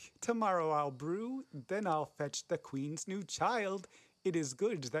bake, tomorrow I'll brew, then I'll fetch the queen's new child. It is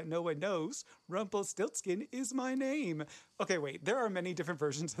good that no one knows. Rumpelstiltskin is my name. Okay, wait. There are many different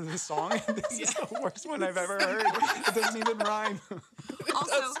versions of this song. And this is the worst one I've ever heard. It doesn't even rhyme.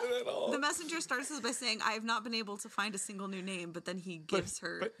 Also, doesn't at all. the messenger starts this by saying, "I have not been able to find a single new name," but then he gives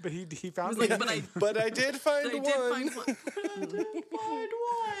her. But he found Like, it. but But I did find I one. did find one. Find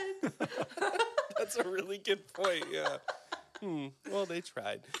one. That's a really good point, yeah. Well, they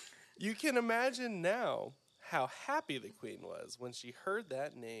tried. You can imagine now how happy the queen was when she heard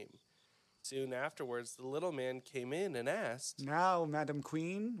that name. Soon afterwards, the little man came in and asked. Now, Madam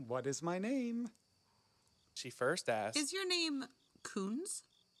Queen, what is my name? She first asked, Is your name Coons?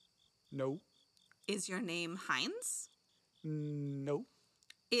 No. Is your name Heinz? No.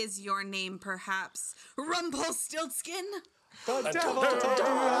 Is your name perhaps Rumpelstiltskin? The devil told you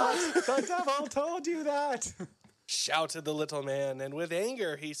that! The devil told you that! shouted the little man, and with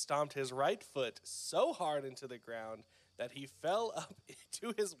anger he stomped his right foot so hard into the ground that he fell up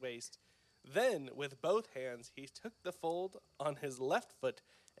to his waist. Then, with both hands, he took the fold on his left foot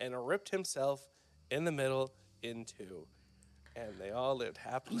and ripped himself in the middle in two. And they all lived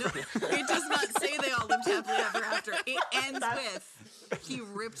happily. It does not say they all lived happily ever after. It ends with he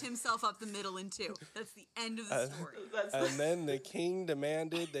ripped himself up the middle in two. That's the end of the story. And then the king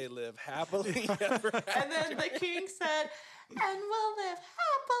demanded they live happily ever after. And then the king said, "And we'll live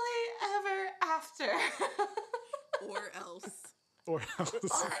happily ever after." Or else. Or else.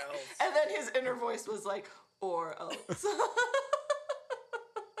 And then his inner voice was like, "Or else."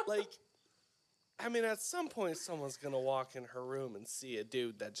 Like, I mean, at some point, someone's going to walk in her room and see a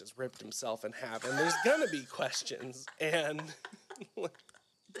dude that just ripped himself in half, and there's going to be questions, and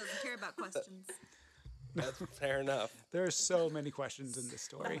Doesn't care about questions. that's fair enough. There are so many questions in this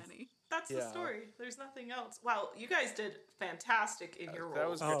story. Funny. That's the Yeah. story. There's nothing else. Wow, you guys did fantastic in your That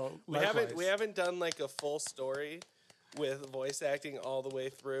role. was great. Oh, we likewise. haven't done like a full story with voice acting all the way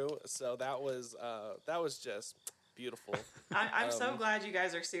through, so that was just beautiful. I'm so glad you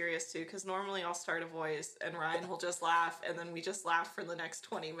guys are serious too, because normally I'll start a voice and Ryan will just laugh, and then we just laugh for the next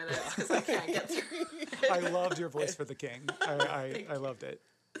 20 minutes because I can't get through. I loved your voice for the king. I loved it.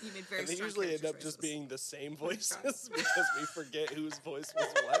 You made very And they strong usually end character up just choices. being the same voices because we forget whose voice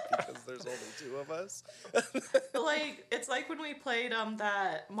was what because there's only two of us. Like, it's like when we played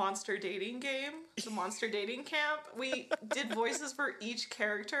that monster dating game, the monster dating camp. We did voices for each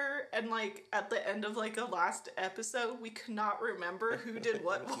character, and like at the end of like a last episode, we could not remember who did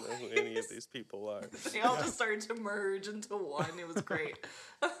what I don't know who voice. any of these people are. They all just started to merge into one. It was great.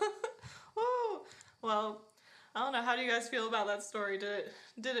 Woo! Well, I don't know. How do you guys feel about that story? Did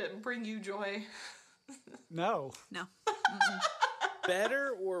it bring you joy? No. No.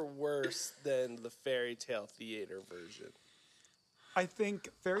 Better or worse than the fairy tale theater version? I think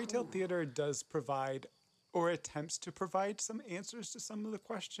fairy tale theater does provide or attempts to provide some answers to some of the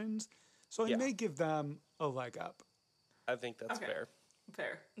questions. So I Yeah. may give them a leg up. I think that's Okay. fair.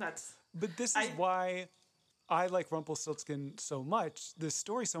 Fair. That's But this is why I like Rumpelstiltskin so much, this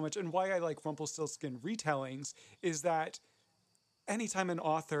story so much, and why I like Rumpelstiltskin retellings is that anytime an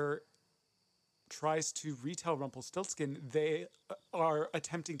author tries to retell Rumpelstiltskin, they are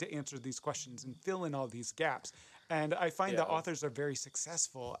attempting to answer these questions and fill in all these gaps. And I find that Yeah. authors are very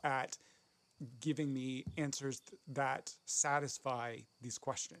successful at giving me answers that satisfy these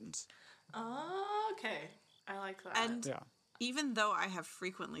questions. okay. I like that. And Yeah. even though I have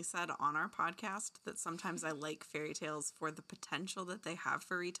frequently said on our podcast that sometimes I like fairy tales for the potential that they have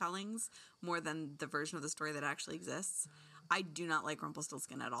for retellings more than the version of the story that actually exists, I do not like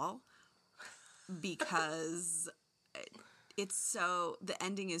Rumpelstiltskin at all because the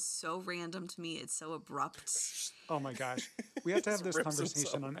ending is so random to me. It's so abrupt. Oh my gosh. We have to have this rips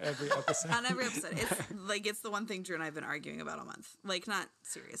conversation on every episode. On every episode, it's the one thing Drew and I have been arguing about all month. Like, not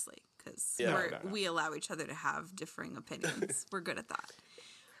seriously, because Yeah. No. we allow each other to have differing opinions. We're good at that.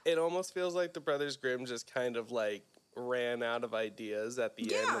 It almost feels like the Brothers Grimm just kind of like ran out of ideas at the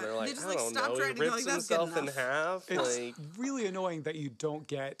end, Yeah, and they're they like, just, I like, don't stopped know, he writing, they're rips like, "That's good himself in enough." half. It's Like, really annoying that you don't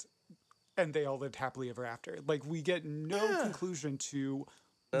get, and they all lived happily ever after. Like, we get no conclusion to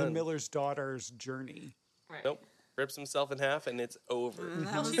the miller's daughter's journey. right. nope, rips himself in half, and it's over.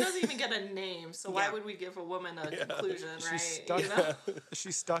 Well, she doesn't even get a name, so why Yeah. would we give a woman a conclusion, right? Stuck, You know?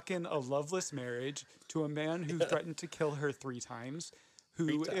 She's stuck in a loveless marriage to a man who threatened to kill her 3 times,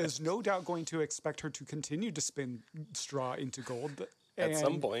 who is no doubt going to expect her to continue to spin straw into gold. At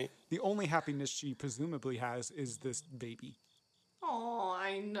some and point. The only happiness she presumably has is this baby. Oh,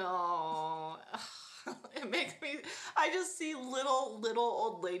 I know. It makes me. I just see little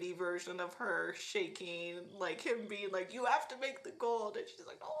old lady version of her shaking, like him being like, "You have to make the gold," and she's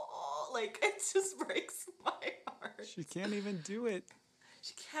like, "Oh," like it just breaks my heart. part. She can't even do it.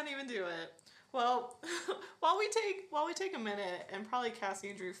 She can't even do it. Well, while we take a minute and probably Cassie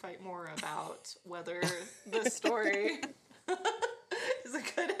and Drew fight more about whether the story is a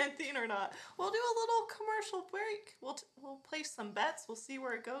good ending or not, we'll do a little commercial break. We'll place some bets. We'll see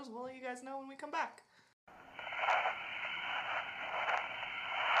where it goes. We'll let you guys know when we come back.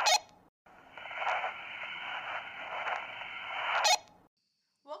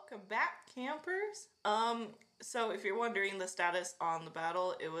 Welcome back, campers. So if you're wondering the status on the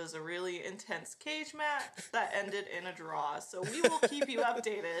battle, it was a really intense cage match that ended in a draw. So we will keep you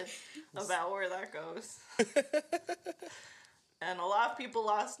updated about where that goes. And a lot of people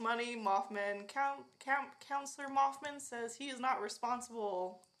lost money. Mothman, Counselor Mothman says he is not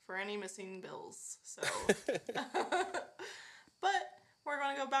responsible for any missing bills. So, but we're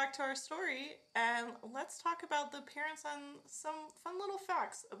going to go back to our story and let's talk about the appearance and some fun little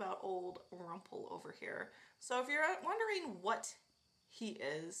facts about old Rumple over here. So if you're wondering what he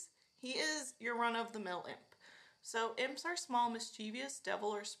is your run-of-the-mill imp. So imps are small, mischievous devil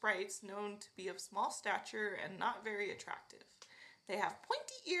or sprites known to be of small stature and not very attractive. They have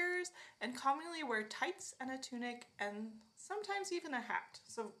pointy ears and commonly wear tights and a tunic and sometimes even a hat.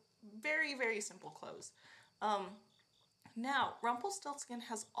 So very, very simple clothes. Now, Rumpelstiltskin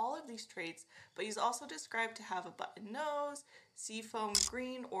has all of these traits, but he's also described to have a button nose, seafoam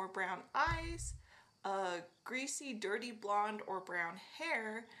green or brown eyes, greasy, dirty blonde or brown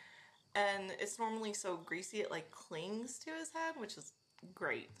hair, and it's normally so greasy it like clings to his head, which is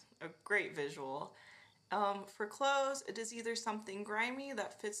great, a great visual. For clothes, it is either something grimy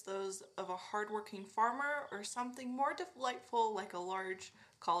that fits those of a hardworking farmer or something more delightful like a large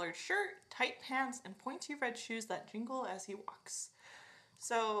collared shirt, tight pants, and pointy red shoes that jingle as he walks.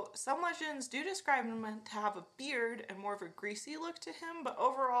 So some legends do describe him to have a beard and more of a greasy look to him, but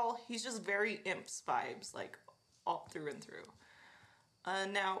overall he's just very imps vibes, like all through and through.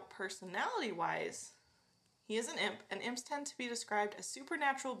 Now, personality-wise, he is an imp, and imps tend to be described as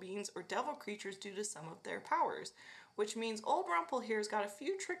supernatural beings or devil creatures due to some of their powers, which means old Rumple here's got a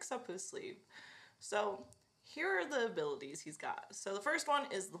few tricks up his sleeve. So here are the abilities he's got. So the first one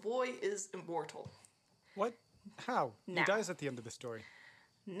is the boy is immortal. What? How? Now. He dies at the end of the story.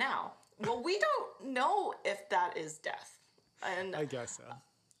 Now, well, we don't know if that is death. And I guess so.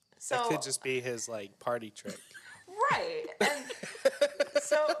 so That could just be his like party trick. right. And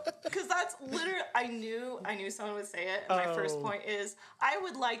so, because that's literally, I knew someone would say it. And my first point is, I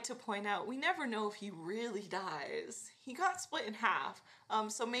would like to point out, we never know if he really dies. He got split in half.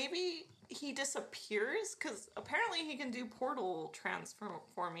 So maybe he disappears, because apparently he can do portal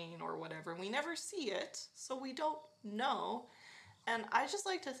transforming or whatever. We never see it, so we don't know. And I just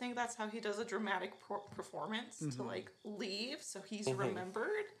like to think that's how he does a dramatic performance, to like leave so he's remembered.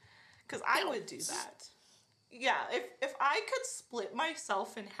 Because I would do that. Yeah, if I could split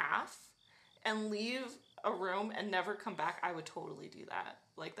myself in half and leave a room and never come back, I would totally do that.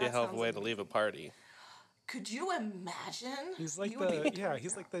 Like Be a that hell of sounds a way to amazing. leave a party. Could you imagine? He's like You would be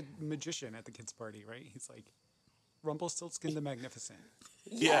he's like the magician at the kids' party, right? He's like Rumpelstiltskin the Magnificent.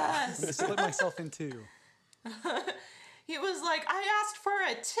 Yes. I split myself in two. He was like, I asked for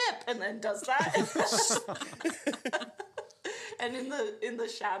a tip, and then does that. And in the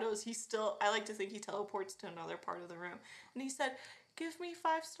shadows, I like to think he teleports to another part of the room. And he said, give me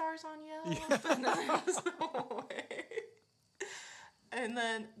 5 stars on Yelp. Yeah. And then I was away. And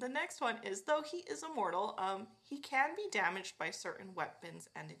then the next one is, though he is immortal, he can be damaged by certain weapons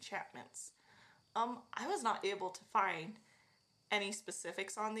and enchantments. I was not able to find any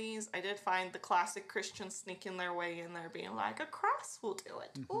specifics on these. I did find the classic Christians sneaking their way in there being like, a cross will do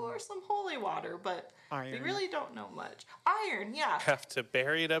it, or some holy water, but we Iron. really don't know much. Iron, yeah. Have to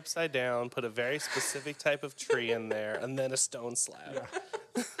bury it upside down, put a very specific type of tree in there, and then a stone slab.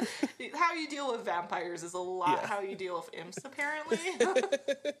 Yeah. How you deal with vampires is a lot how you deal with imps, apparently.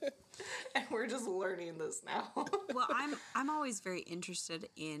 And we're just learning this now. Well, I'm always very interested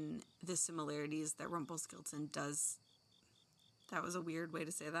in the similarities that Rumpelstiltskin does. That was a weird way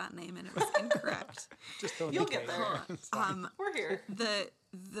to say that name, and it was incorrect. Just don't You'll indicate. get there. It's fine. We're here.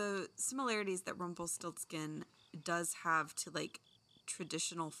 The similarities that Rumpelstiltskin does have to like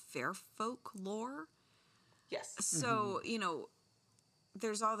traditional fair folk lore. Yes. So,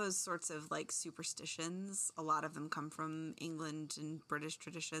 there's all those sorts of like superstitions. A lot of them come from England and British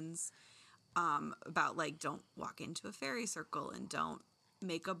traditions about like don't walk into a fairy circle and don't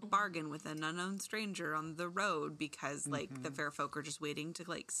make a bargain with an unknown stranger on the road because like the fair folk are just waiting to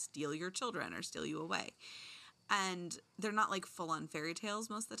like steal your children or steal you away. And they're not like full-on fairy tales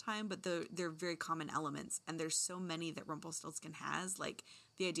most of the time, but they're very common elements. And there's so many that Rumpelstiltskin has, like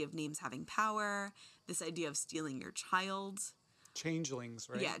the idea of names having power, this idea of stealing your child. Changelings,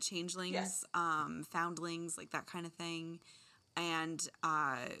 right? Yeah, changelings, Yes. foundlings, like that kind of thing. And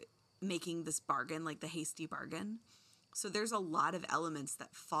making this bargain, like the hasty bargain. So there's a lot of elements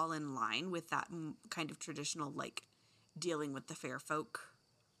that fall in line with that kind of traditional, like, dealing with the fair folk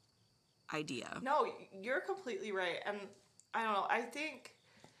idea. No, you're completely right. And I don't know, I think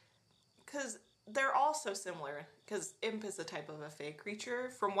because they're all so similar, because imp is a type of a fae creature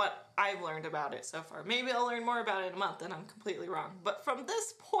from what I've learned about it so far. Maybe I'll learn more about it in a month and I'm completely wrong. But from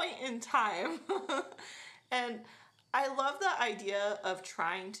this point in time, and I love the idea of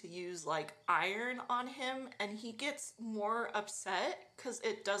trying to use like iron on him, and he gets more upset because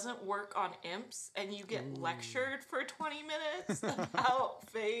it doesn't work on imps, and you get lectured for 20 minutes about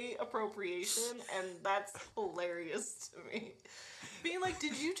fae appropriation, and that's hilarious to me. Being like,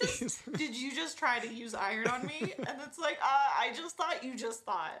 did you just try to use iron on me? And it's like, I just thought you just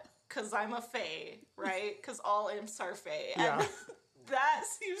thought, because I'm a fae, right? Because all imps are fae. Yeah. And that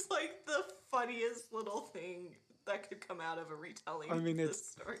seems like the funniest little thing that could come out of a retelling. I mean, of it's this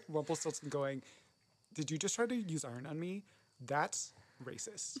story. Rumpelstiltskin going, "Did you just try to use iron on me? That's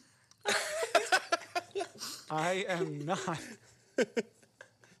racist. I am not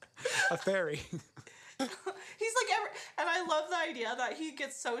a fairy." He's like, and I love the idea that he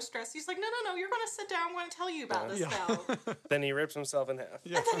gets so stressed. He's like, no, you're going to sit down. I'm going to tell you about this Yeah. now. Then he rips himself in half.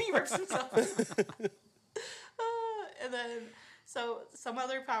 And then he rips himself. And then, so some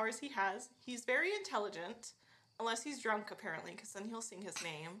other powers he has. He's very intelligent, unless he's drunk, apparently, because then he'll sing his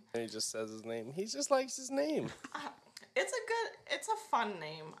name. And he just says his name. He just likes his name. It's a fun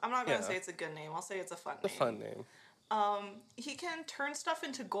name. I'm not going to Yeah. say it's a good name. I'll say it's a fun A name. fun name. He can turn stuff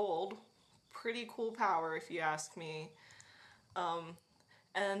into gold. Pretty cool power, if you ask me.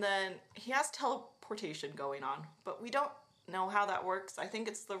 And then he has teleportation going on, but we don't know how that works. I think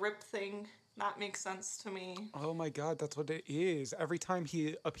it's the rip thing. That makes sense to me. Oh my god, that's what it is. Every time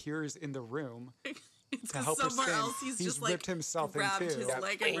he appears in the room It's to because help her somewhere sing, else he's just ripped like himself in grabbed two. his Yeah.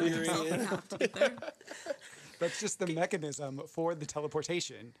 leg and ripped himself in half to get there. That's just the mechanism for the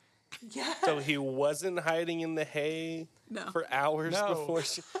teleportation. Yeah. So he wasn't hiding in the hay No. for hours No. before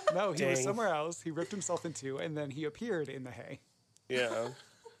she... No, he was Dang. somewhere else. He ripped himself in two, and then he appeared in the hay. Yeah.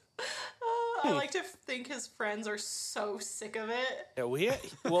 I like to think his friends are so sick of it. Yeah,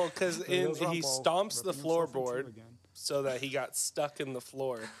 well, because There goes he Rumpel, stomps the ripping himself in two floorboard again. so that he got stuck in the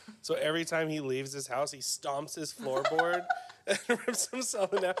floor. So every time he leaves his house, he stomps his floorboard and rips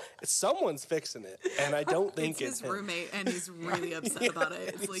himself in half. Someone's fixing it, and I don't think It's it's his him. roommate, and he's really upset about it.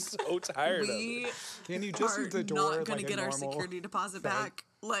 It's like, He's so tired of we it. Can you just are leave the door not going like to a get our normal security deposit thing? back.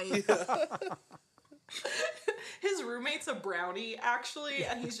 Like, His roommate's a brownie, actually,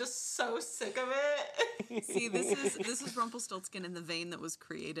 and he's just so sick of it. see, this is Rumpelstiltskin in the vein that was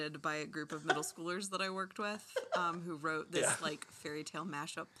created by a group of middle schoolers that I worked with, who wrote this Yeah. like fairy tale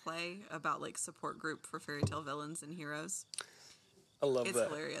mashup play about like support group for fairy tale villains and heroes. I love It's that.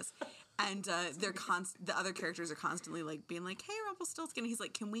 hilarious. And they're the other characters are constantly like being like, "Hey, Rumpelstiltskin." He's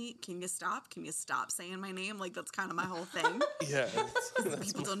like, "Can you stop? Can you stop saying my name?" Like that's kind of my whole thing. Yeah.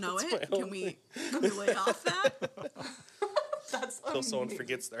 People don't know that's it. my Can whole we lay off that? That's Until someone amazing.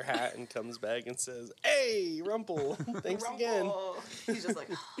 forgets their hat and comes back and says, "Hey, Rumple, thanks again." Rumble. He's just like,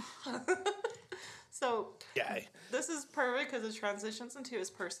 so Yeah. this is perfect because it transitions into his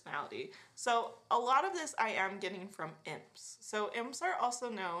personality. So a lot of this I am getting from imps. So imps are also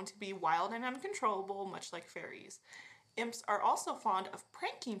known to be wild and uncontrollable, much like fairies. Imps are also fond of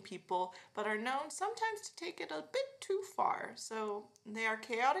pranking people, but are known sometimes to take it a bit too far. So they are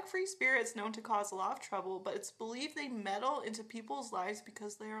chaotic free spirits known to cause a lot of trouble, but it's believed they meddle into people's lives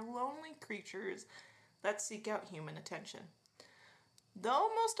because they are lonely creatures that seek out human attention. Though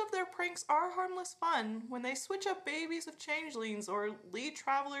most of their pranks are harmless fun, when they switch up babies with changelings or lead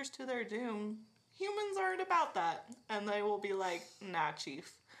travelers to their doom, humans aren't about that, and they will be like, "Nah,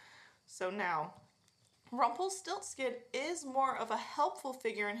 chief." So now, Rumpelstiltskin is more of a helpful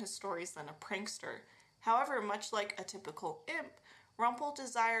figure in his stories than a prankster. However, much like a typical imp, Rumpel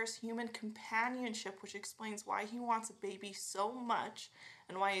desires human companionship, which explains why he wants a baby so much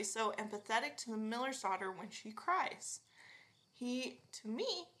and why he's so empathetic to the miller's daughter when she cries. To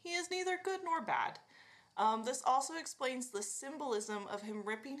me, he is neither good nor bad. This also explains the symbolism of him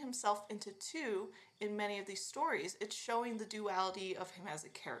ripping himself into two in many of these stories. It's showing the duality of him as a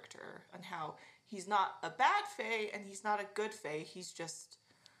character and how he's not a bad fae and he's not a good fae. He's just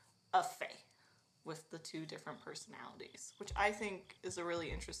a fae. with the two different personalities, which I think is a really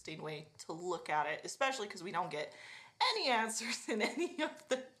interesting way to look at it, especially because we don't get any answers in any of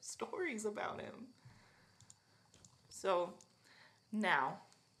the stories about him. So now,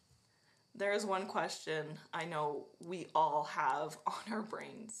 there is one question I know we all have on our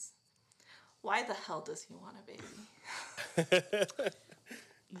brains. Why the hell does he want a baby?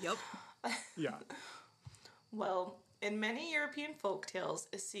 Yep. Yeah. Well, in many European folktales,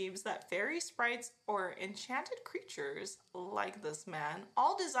 it seems that fairy sprites or enchanted creatures like this man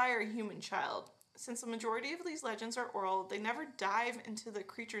all desire a human child. Since the majority of these legends are oral, they never dive into the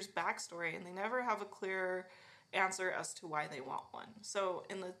creature's backstory and they never have a clear answer as to why they want one. So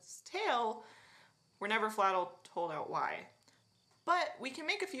in this tale, we're never flat out told out why. But we can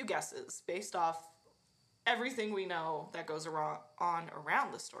make a few guesses based off everything we know that goes on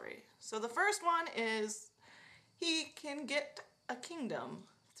around the story. So the first one is he can get a kingdom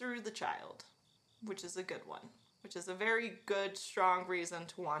through the child, which is a good one. Which is a very good, strong reason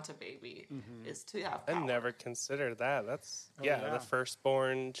to want a baby, is to have I power. never considered that. That's, yeah. the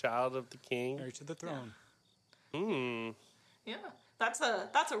firstborn child of the king. Married to the throne. Yeah, that's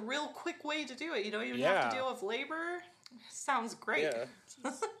a real quick way to do it. You don't even have Yeah. to deal with labor. Sounds great.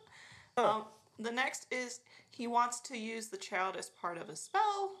 Yeah. The next is he wants to use the child as part of a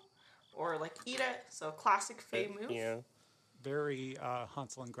spell, or like eat it. So classic Fae move. Yeah. Very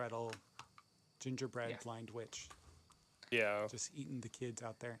Hansel and Gretel, gingerbread Yeah. blind witch. Yeah. Just eating the kids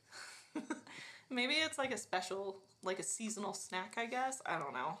out there. Maybe it's like a special, like a seasonal snack, I guess. I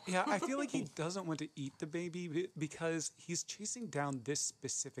don't know. Yeah, I feel like he doesn't want to eat the baby because he's chasing down this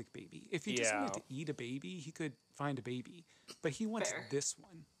specific baby. If he just wanted to eat a baby, he could find a baby. But he wants Fair. this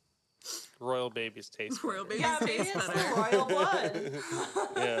one. Royal babies taste Royal better. babies Yeah, maybe taste it's better. the royal blood.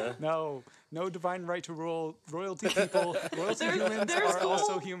 Yeah. No divine right to rule. Royalty people, royalty There's- humans there's are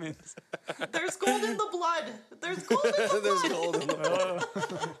also gold. humans. There's gold in the blood. There's gold in the There's blood. gold in the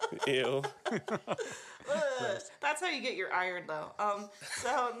Ew. That's how you get your iron, though.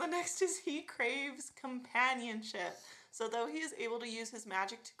 So the next is he craves companionship. So though he is able to use his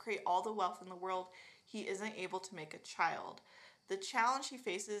magic to create all the wealth in the world, he isn't able to make a child. The challenge he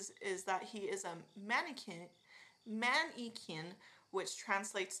faces is that he is a mannequin, which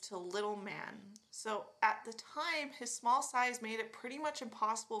translates to little man. So at the time, his small size made it pretty much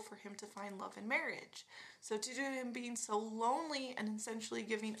impossible for him to find love in marriage. So due to him being so lonely and essentially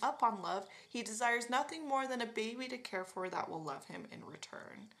giving up on love, he desires nothing more than a baby to care for that will love him in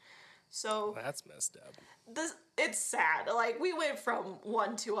return. So That's messed up. it's sad. Like, we went from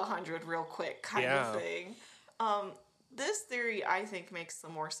 1 to 100 real quick kind of thing. This theory, I think, makes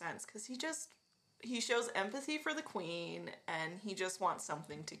some more sense because he shows empathy for the queen and he just wants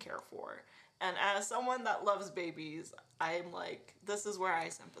something to care for. And as someone that loves babies, I'm like, this is where I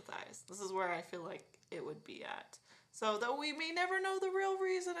sympathize. This is where I feel like it would be at. So though we may never know the real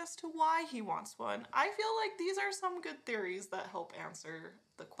reason as to why he wants one, I feel like these are some good theories that help answer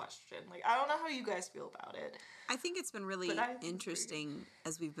the question. Like, I don't know how you guys feel about it. I think it's been really But I agree. interesting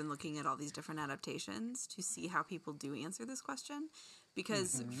as we've been looking at all these different adaptations to see how people do answer this question.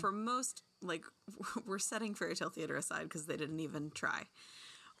 Because for most, like, we're setting fairy tale theater aside because they didn't even try.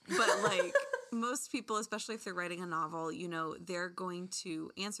 But, like, most people, especially if they're writing a novel, you know, they're going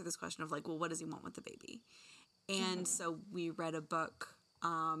to answer this question of, like, well, what does he want with the baby? And so we read a book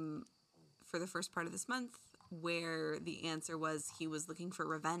for the first part of this month where the answer was he was looking for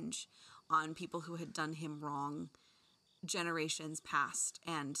revenge on people who had done him wrong generations past.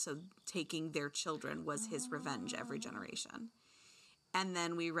 And so taking their children was his revenge every generation. And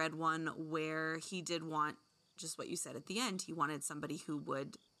then we read one where he did want just what you said at the end. He wanted somebody who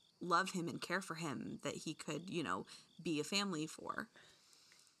would love him and care for him, that he could, you know, be a family for.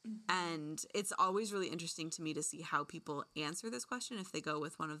 And it's always really interesting to me to see how people answer this question, if they go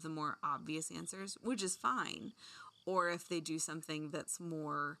with one of the more obvious answers, which is fine, or if they do something that's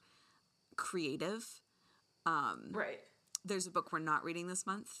more creative. Right. There's a book we're not reading this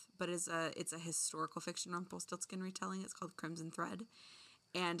month, but it's a historical fiction Rumpelstiltskin retelling. It's called Crimson Thread.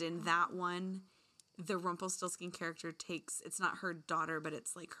 And in that one, the Rumpelstiltskin character it's not her daughter, but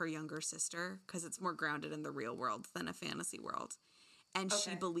it's like her younger sister, because it's more grounded in the real world than a fantasy world. And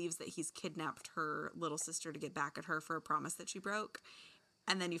she believes that he's kidnapped her little sister to get back at her for a promise that she broke.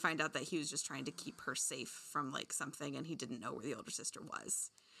 And then you find out that he was just trying to keep her safe from, like, something, and he didn't know where the older sister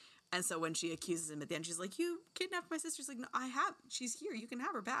was. And so when she accuses him at the end, she's like, "You kidnapped my sister." He's like, "No, I have. She's here. You can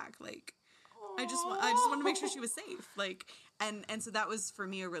have her back." Like, I just want to make sure she was safe. Like, and so that was for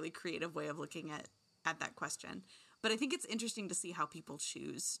me a really creative way of looking at that question. But I think it's interesting to see how people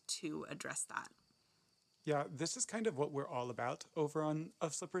choose to address that. Yeah, this is kind of what we're all about over on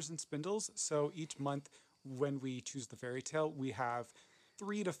Of Slippers and Spindles. So each month, when we choose the fairy tale, we have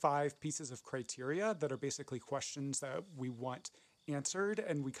 3 to 5 pieces of criteria that are basically questions that we want answered,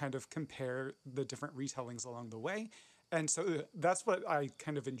 and we kind of compare the different retellings along the way. And so that's what I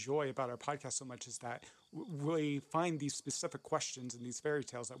kind of enjoy about our podcast so much, is that we find these specific questions in these fairy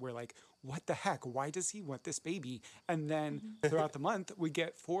tales that we're like, what the heck? Why does he want this baby? And then throughout the month, we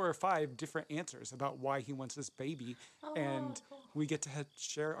get 4 or 5 different answers about why he wants this baby. And we get to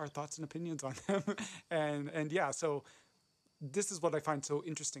share our thoughts and opinions on them. and yeah, so this is what I find so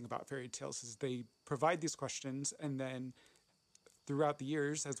interesting about fairy tales, is they provide these questions, and then throughout the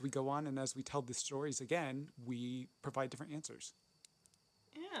years, as we go on and as we tell the stories again, we provide different answers.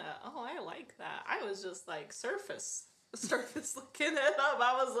 Yeah. Oh, I like that. I was just like surface looking it up.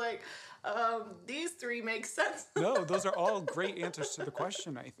 I was like, these 3 make sense. No, those are all great answers to the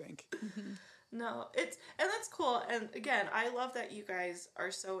question, I think. No, and that's cool. And again, I love that you guys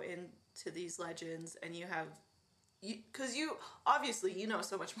are so into these legends, and because you obviously you know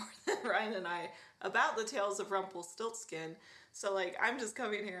so much more than Ryan and I about the tales of Rumpelstiltskin. So like, I'm just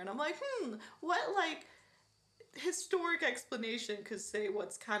coming here and I'm like, what like historic explanation could say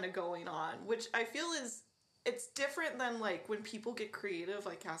what's kind of going on, which I feel it's different than like when people get creative,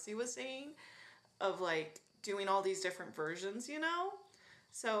 like Cassie was saying, of like doing all these different versions, you know?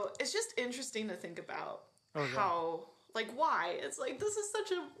 So it's just interesting to think about how, like, why? It's like, this is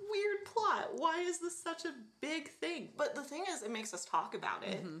such a weird plot. Why is this such a big thing? But the thing is, it makes us talk about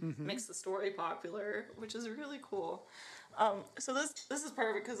it. Makes the story popular, which is really cool. So this is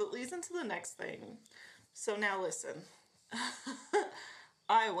perfect because it leads into the next thing. So now listen.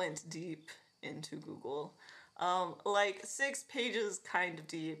 I went deep into Google. Like 6 pages kind of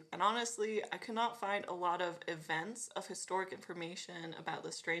deep. And honestly, I could not find a lot of events of historic information about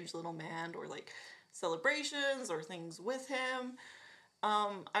the strange little man, or like celebrations or things with him.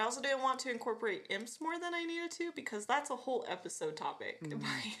 I also didn't want to incorporate imps more than I needed to, because that's a whole episode topic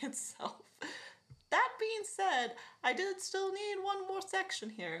by itself. That being said, I did still need one more section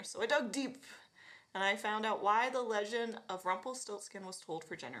here, so I dug deep, and I found out why the legend of Rumpelstiltskin was told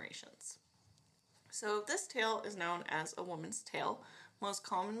for generations. So this tale is known as a woman's tale, most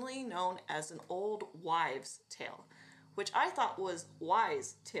commonly known as an old wives' tale, which I thought was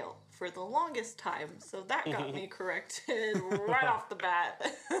wise tale for the longest time, so that got me corrected right off the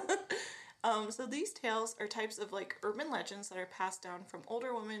bat. So these tales are types of like urban legends that are passed down from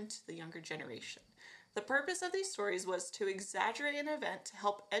older women to the younger generation. The purpose of these stories was to exaggerate an event to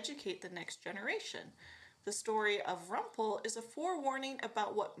help educate the next generation. The story of Rumpel is a forewarning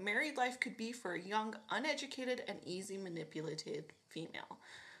about what married life could be for a young, uneducated, and easy manipulated female.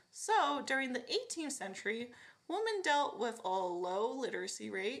 So, during the 18th century, women dealt with a low literacy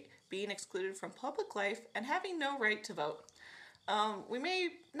rate, being excluded from public life, and having no right to vote. We may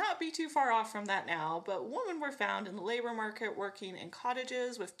not be too far off from that now, but women were found in the labor market working in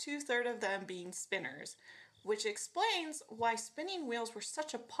cottages, with 2/3 of them being spinners, which explains why spinning wheels were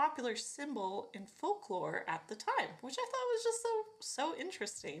such a popular symbol in folklore at the time, which I thought was just so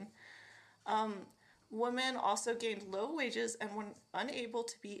interesting. Women also gained low wages and were unable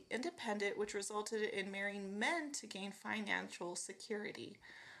to be independent, which resulted in marrying men to gain financial security.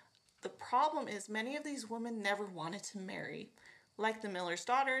 The problem is many of these women never wanted to marry. Like the miller's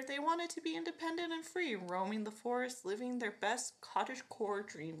daughter, they wanted to be independent and free, roaming the forest, living their best cottagecore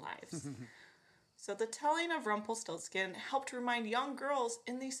dream lives. So the telling of Rumpelstiltskin helped remind young girls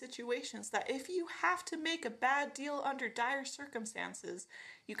in these situations that if you have to make a bad deal under dire circumstances,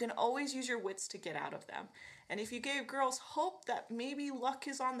 you can always use your wits to get out of them. And if you gave girls hope that maybe luck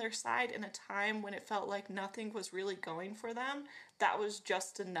is on their side in a time when it felt like nothing was really going for them, that was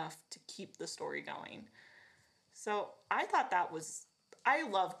just enough to keep the story going. So I thought I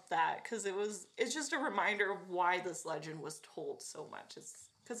loved that, because it's just a reminder of why this legend was told so much.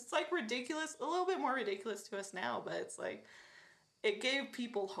 Because it's like ridiculous, a little bit more ridiculous to us now, but it's like, it gave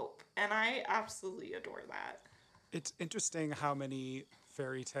people hope. And I absolutely adore that. It's interesting how many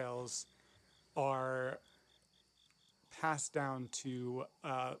fairy tales are passed down to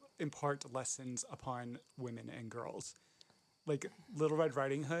impart lessons upon women and girls. Like Little Red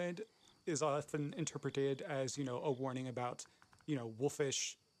Riding Hood is often interpreted as, a warning about,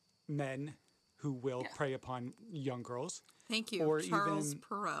 wolfish men who will prey upon young girls. Thank you, Or Charles even-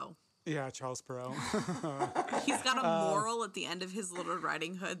 Perrault. Yeah, Charles Perrault. He's got a moral at the end of his Little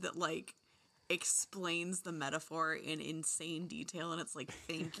Riding Hood that, like, explains the metaphor in insane detail, and it's like,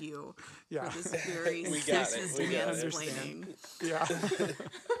 thank you Yeah. for this very We got it. sexist We got it. mansplaining. Yeah.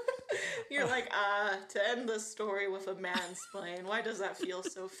 You're like, to end this story with a mansplain, why does that feel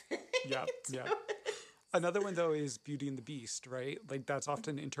so fake? Yeah. Yeah. Another one, though, is Beauty and the Beast, right? Like, that's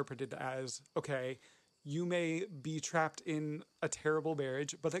often interpreted as, okay, you may be trapped in a terrible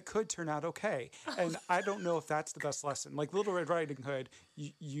marriage, but it could turn out okay. And I don't know if that's the best lesson. Like Little Red Riding Hood,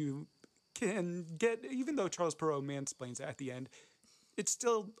 you can get, even though Charles Perrault mansplains it at the end, it's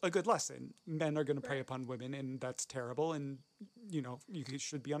still a good lesson. Men are going to prey upon women, and that's terrible. And, you know, you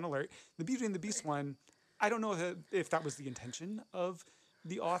should be on alert. The Beauty and the Beast one, I don't know if that was the intention of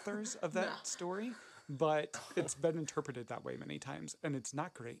the authors of that story, but it's been interpreted that way many times, and it's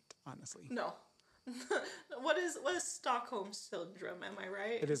not great, honestly. No. What is Stockholm syndrome? Am I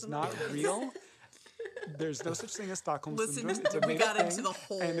right? It is not real. There's no such thing as Stockholm Listen, syndrome. It's a we made-up got into thing, the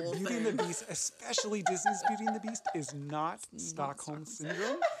whole and Beauty and the thing. Beast, especially Disney's Beauty and the Beast, is not Stockholm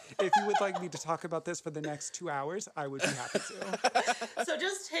syndrome. If you would like me to talk about this for the next 2 hours, I would be happy to. So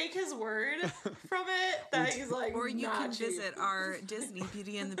just take his word from it that he's like, Or you not can cheap. visit our Disney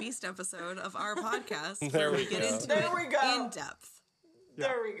Beauty and the Beast episode of our podcast There where we we get go. into There it we go. in depth.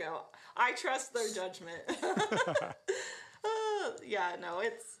 There we go. I trust their judgment. Yeah, no,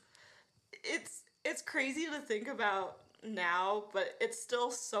 it's crazy to think about now, but it's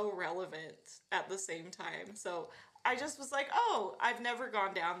still so relevant at the same time. So I just was like, oh, I've never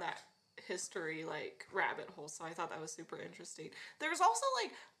gone down that history like rabbit hole, so I thought that was super interesting. There's also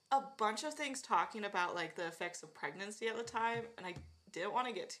like a bunch of things talking about like the effects of pregnancy at the time, and I didn't want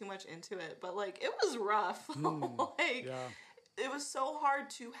to get too much into it, but like it was rough. Like Yeah. it was so hard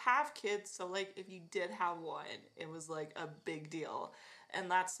to have kids, so like if you did have one, it was like a big deal.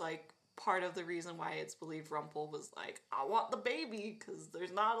 And that's like part of the reason why it's believed Rumpel was like, I want the baby, because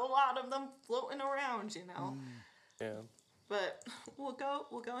there's not a lot of them floating around, you know. Yeah. But we'll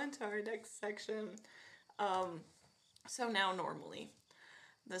go into our next section. So now normally,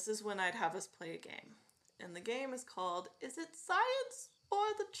 this is when I'd have us play a game. And the game is called Is It Science or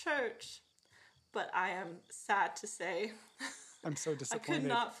the Church? But I am sad to say I'm so I disappointed.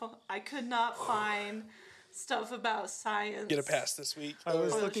 could not find stuff about science. Get a pass this week. I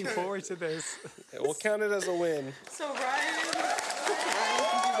was the looking church. forward to this. We'll count it as a win. So Ryan can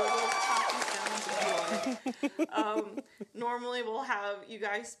do the little coffee sounds if you want. Normally we'll have you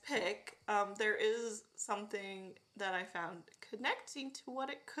guys pick. There is something that I found connecting to what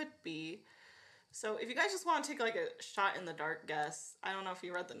it could be. So if you guys just want to take like a shot in the dark guess, I don't know if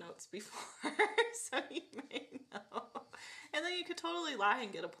you read the notes before, so you may know. And then you could totally lie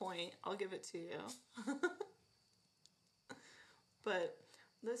and get a point. I'll give it to you. But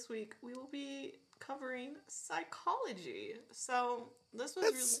this week we will be covering psychology. So this was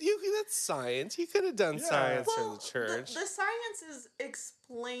That's science. You could have done Yeah. science well, for the church. The science is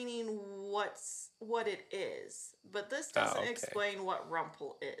explaining what it is, but this doesn't okay. explain what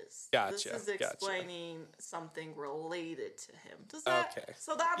Rumpel is. Gotcha, This is gotcha. explaining something related to him. Does that? Okay.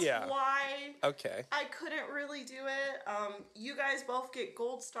 So that's Yeah. why Okay. I couldn't really do it. You guys both get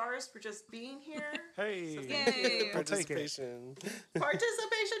gold stars for just being here. Hey, So Yay. thank you. I'll take it. Participation.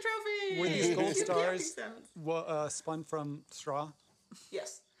 Participation trophy. Were these gold Cute stars yappy sounds. spun from straw?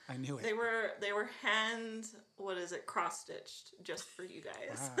 Yes. I knew it. They were cross stitched just for you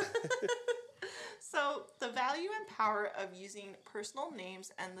guys. Wow. So the value and power of using personal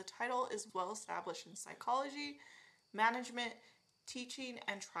names and the title is well established in psychology, management, teaching,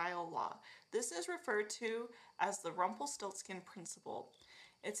 and trial law. This is referred to as the Rumpelstiltskin principle.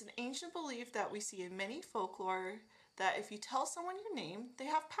 It's an ancient belief that we see in many folklore that if you tell someone your name, they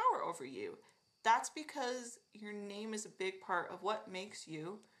have power over you. That's because your name is a big part of what makes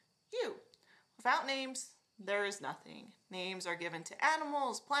you, you. Without names, there is nothing. Names are given to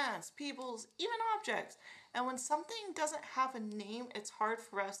animals, plants, peoples, even objects. And when something doesn't have a name, it's hard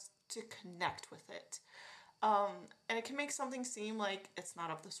for us to connect with it. And it can make something seem like it's not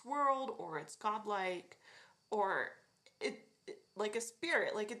of this world, or it's godlike, or it like a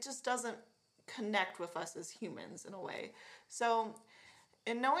spirit. Like it just doesn't connect with us as humans in a way. So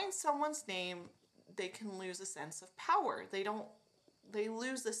in knowing someone's name, they can lose a sense of power. They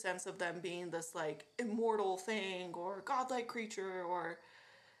lose the sense of them being this like immortal thing or godlike creature or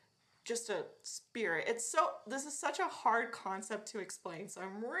just a spirit. This is such a hard concept to explain, so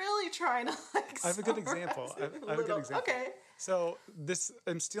I'm really trying to like I have a good summarize example. it I have a good little. example. Okay. So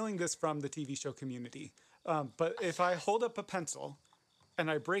I'm stealing this from the TV show Community. But if I hold up a pencil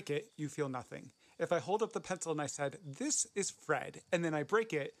and I break it, you feel nothing. If I hold up the pencil and I said, "This is Fred," and then I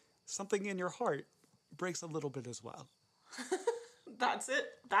break it, something in your heart breaks a little bit as well. That's it.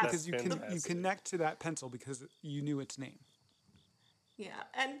 Because you fantastic. connect to that pencil because you knew its name. Yeah,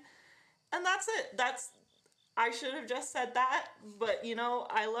 and that's it. That's I should have just said that, but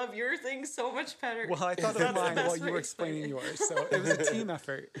I love your thing so much better. Well, I thought of That's the mine best while you way were to explain explaining it. yours, so it was a team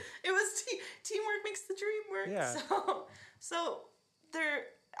effort. It was teamwork makes the dream work. Yeah. So there,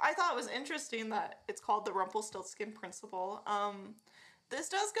 I thought it was interesting that it's called the Rumpelstiltskin principle. This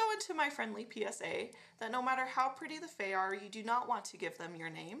does go into my friendly PSA that no matter how pretty the Fae are, you do not want to give them your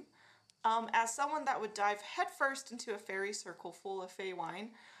name. As someone that would dive headfirst into a fairy circle full of Fae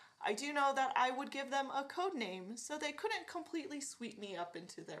wine, I do know that I would give them a code name so they couldn't completely sweep me up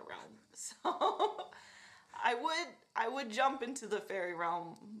into their realm. So I would jump into the fairy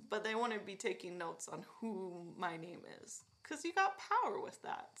realm, but they wouldn't be taking notes on who my name is, because you got power with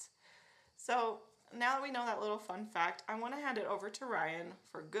that. So now that we know that little fun fact, I want to hand it over to Ryan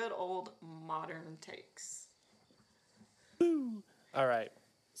for good old modern takes. All right.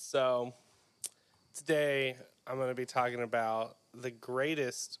 So today I'm going to be talking about the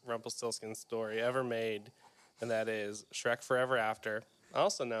greatest Rumpelstiltskin story ever made, and that is Shrek Forever After,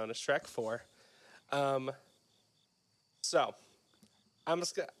 also known as Shrek 4. So I'm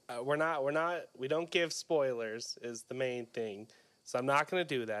just gonna, we don't give spoilers is the main thing. So I'm not going to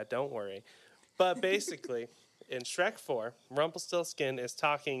do that. Don't worry. But basically, in Shrek 4, Rumpelstiltskin is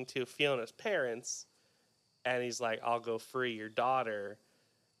talking to Fiona's parents, and he's like, I'll go free your daughter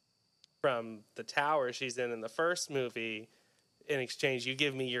from the tower she's in the first movie. In exchange, you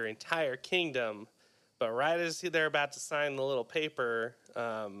give me your entire kingdom. But right as they're about to sign the little paper,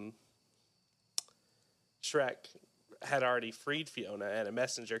 Shrek had already freed Fiona, and a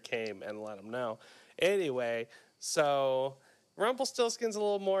messenger came and let him know. Anyway, so Rumpelstiltskin's a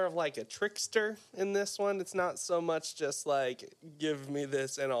little more of like a trickster in this one. It's not so much just like, give me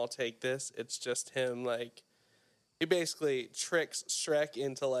this and I'll take this. It's just him, like, he basically tricks Shrek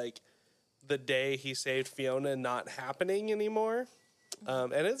into, like, the day he saved Fiona not happening anymore.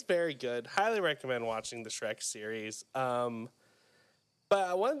 And it's very good. Highly recommend watching the Shrek series.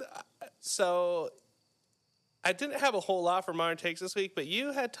 So I didn't have a whole lot for Modern Takes this week, but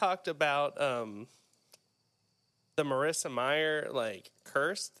you had talked about the Marissa Meyer, like,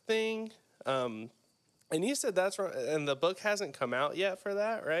 cursed thing. And you said that's right, and the book hasn't come out yet for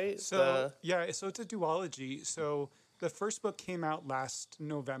that, right? So so it's a duology. So the first book came out last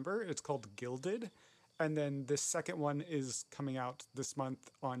November. It's called Gilded. And then the second one is coming out this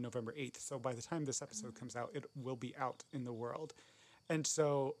month on November 8th. So by the time this episode comes out, it will be out in the world. And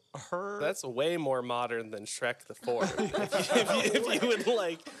so That's way more modern than Shrek the Fourth. if you would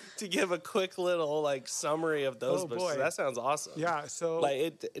like to give a quick little, like, summary of those books, boy. that sounds awesome. Yeah, so Like,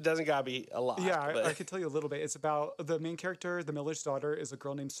 it doesn't gotta be a lot. yeah, but I can tell you a little bit. It's about the main character, the miller's daughter, is a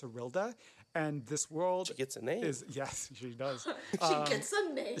girl named Cyrilda, and this world she gets a name. yes, she does. She gets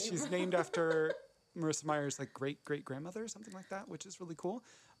a name. She's named after Marissa Meyer's like great grandmother or something like that, which is really cool.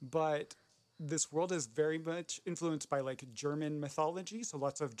 But this world is very much influenced by like German mythology, so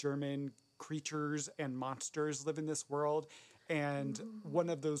lots of German creatures and monsters live in this world. And one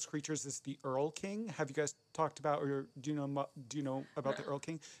of those creatures is the Earl King. Have you guys talked about, or do you know about the Earl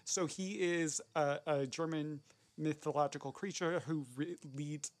King? So he is a German mythological creature who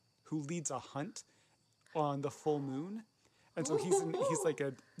leads a hunt on the full moon. And so he's like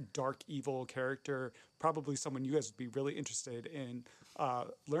a dark, evil character, probably someone you guys would be really interested in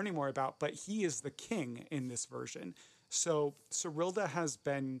learning more about. But he is the king in this version. So Cyrilda has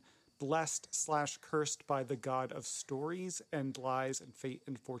been blessed/cursed by the god of stories and lies and fate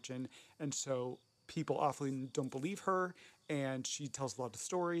and fortune. And so people often don't believe her, and she tells a lot of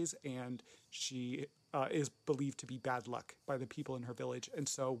stories, and she is believed to be bad luck by the people in her village. And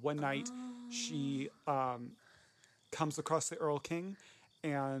so one night she comes across the Earl King,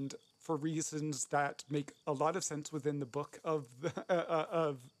 and for reasons that make a lot of sense within the book of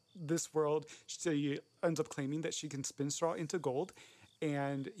this world, she ends up claiming that she can spin straw into gold,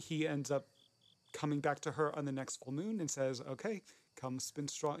 and he ends up coming back to her on the next full moon and says, okay, come spin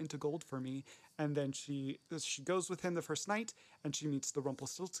straw into gold for me. And then she goes with him the first night, and she meets the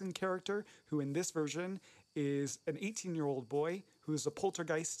Rumpelstiltskin character, who in this version is an 18-year-old boy who is a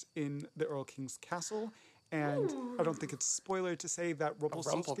poltergeist in the Earl King's castle. And I don't think it's a spoiler to say that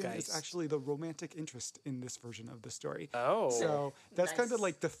Rumpelstiltskin is actually the romantic interest in this version of the story. Oh. So that's kind of Nice.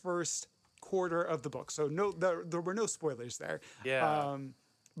 like the first quarter of the book. So there were no spoilers there. Yeah.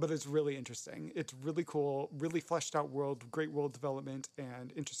 But it's really interesting. It's really cool, really fleshed out world, great world development,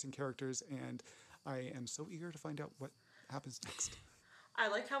 and interesting characters. And I am so eager to find out what happens next. I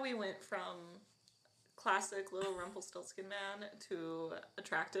like how we went from classic little Rumpelstiltskin man to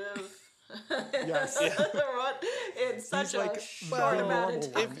attractive Yes. in such like, a short the amount normal of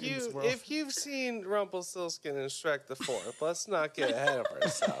one. time. If in this you world. if you've seen Rumpelstiltskin and Shrek the Fourth, let's not get ahead of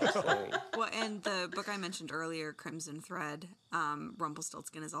ourselves. I mean, Well, and the book I mentioned earlier, Crimson Thread,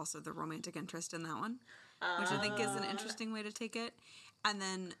 Rumpelstiltskin is also the romantic interest in that one, which I think is an interesting way to take it. And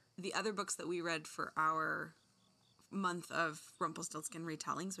then the other books that we read for our month of Rumpelstiltskin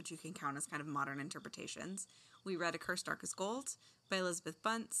retellings, which you can count as kind of modern interpretations. We read A Curse Dark as Gold by Elizabeth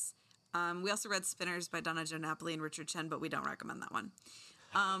Bunce. We also read Spinners by Donna Jo Napoli and Richard Chen, but we don't recommend that one.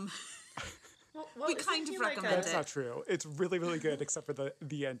 We kind of recommend That's it. not true. It's really, really good, except for the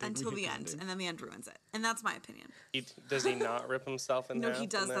ending. Until We hate the end, and then the end ruins it. And that's my opinion. does he not rip himself in No, half? he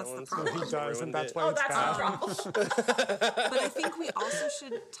does, in that that's the one? problem. He does, and Ruined that's it. why Oh, it's that's bad. a problem. But I think we also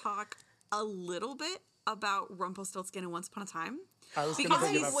should talk a little bit about Rumpelstiltskin in Once Upon a Time. I was going to Because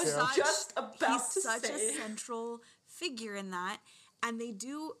bring it he's up was too. such- just about he's to such say. a central figure in that. And they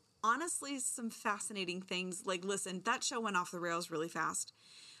do, honestly, some fascinating things. Like, listen, that show went off the rails really fast.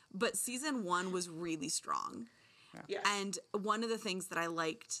 But season 1 was really strong. Yes. And one of the things that I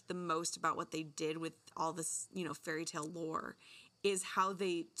liked the most about what they did with all this, fairy tale lore is how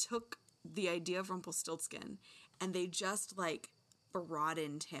they took the idea of Rumpelstiltskin and they just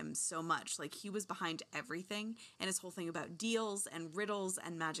broadened him so much. Like, he was behind everything, and his whole thing about deals and riddles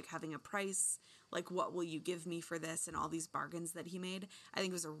and magic having a price. Like, what will you give me for this? And all these bargains that he made. I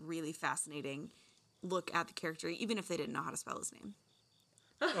think it was a really fascinating look at the character, even if they didn't know how to spell his name.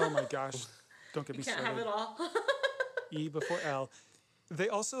 Oh my gosh. Don't get me Can't started. have it all. E before L. They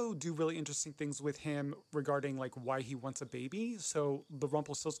also do really interesting things with him regarding why he wants a baby. So the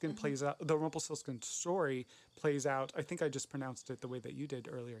Rumpelstiltskin plays out. The Rumpelstiltskin story plays out. I think I just pronounced it the way that you did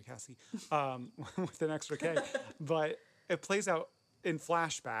earlier, Cassie, with an extra K. But it plays out in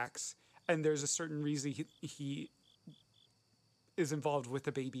flashbacks, and there's a certain reason he is involved with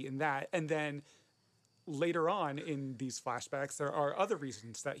the baby in that, and then later on in these flashbacks, there are other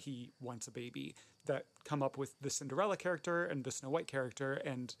reasons that he wants a baby that come up with the Cinderella character and the Snow White character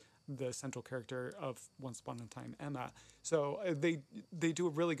and the central character of Once Upon a Time, Emma. So they do a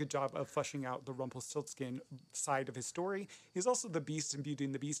really good job of fleshing out the Rumpelstiltskin side of his story. He's also the Beast in Beauty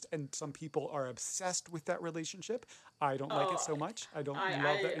and the Beast, and some people are obsessed with that relationship. I don't like it so much. I don't love that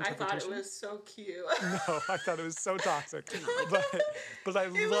I interpretation. thought it was so cute. No, I thought it was so toxic. But I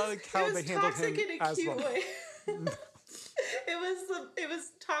like how they handled him in a as cute well. way. It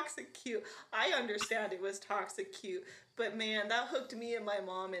was toxic cute. I understand it was toxic cute, but man, that hooked me and my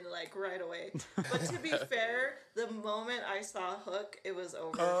mom in right away. But to be fair, the moment I saw Hook, it was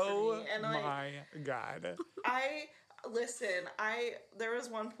over for me. And my God. There was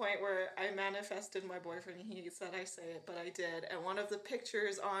one point where I manifested my boyfriend. He said I say it, but I did. And one of the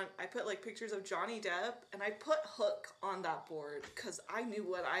pictures I put pictures of Johnny Depp, and I put Hook on that board because I knew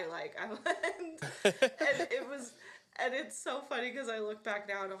what I like. And it's so funny because I look back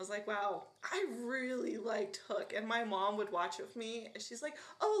now and I was like, wow, I really liked Hook. And my mom would watch it with me, and she's like,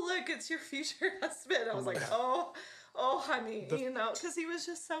 oh, look, it's your future husband. I was like, oh, honey, because he was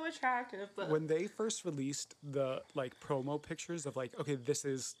just so attractive. But When they first released the promo pictures of okay, this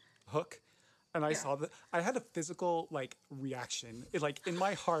is Hook, and I saw that, I had a physical reaction, in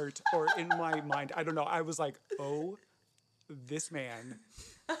my heart or in my mind. I don't know. I was like, oh, this man.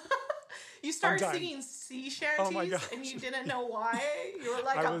 you started done. singing sea Oh my shanties, gosh. and you didn't know why. You were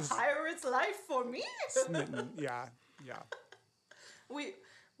like, I a was pirate's life for me. Smitten. Yeah.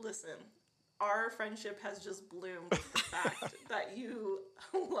 Listen. Our friendship has just bloomed with the fact that you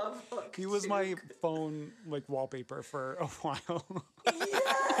love Hook. He was too. my phone wallpaper for a while.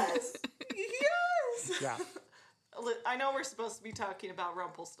 Yes! Yes! Yeah. I know we're supposed to be talking about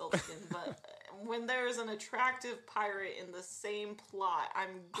Rumpelstiltskin, but when there's an attractive pirate in the same plot, I'm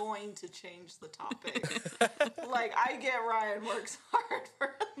going to change the topic. I get Ryan works hard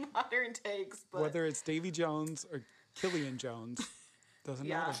for modern takes, but Whether it's Davy Jones or Killian Jones, doesn't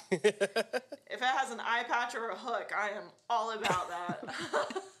yeah. matter. If it has an eye patch or a hook, I am all about that.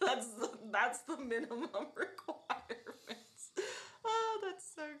 That's the minimum requirements. Oh, that's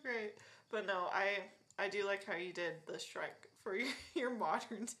so great. But no, I do like how you did the Shrek for your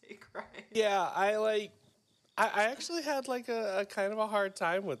modern take, right? Yeah, I actually had a kind of a hard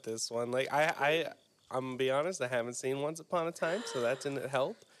time with this one. I'm gonna be honest, I haven't seen Once Upon a Time, so that didn't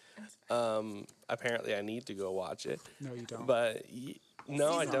help. Apparently I need to go watch it. No, you don't. But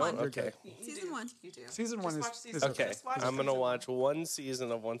no, I Season don't. one. Okay. Season 1. You do. Season one Just is- watch season is one. Okay. Just watch I'm gonna season watch one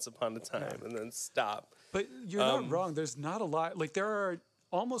season of Once Upon a Time and then stop. But you're not wrong. There's not a lot. There are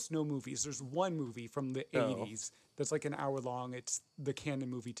almost no movies. There's one movie from the 80s that's like an hour long. It's the canon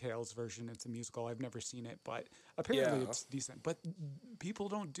movie Tales version. It's a musical. I've never seen it, but apparently Yeah. it's decent. But people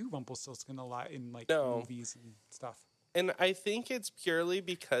don't do Rumpelstiltskin a lot in like No. movies and stuff. And I think it's purely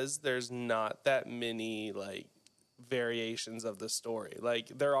because there's not that many like variations of the story. Like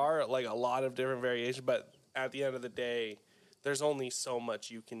there are like a lot of different variations, but at the end of the day, there's only so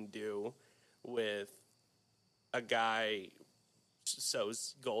much you can do with a guy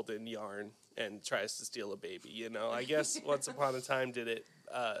sews golden yarn and tries to steal a baby, you know. I guess Once Upon a Time did it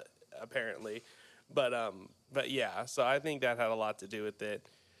apparently. But yeah, so I think that had a lot to do with it.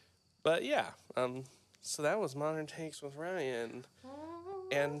 But yeah, so that was Modern Takes with Ryan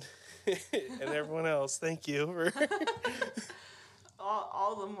and and everyone else. Thank you for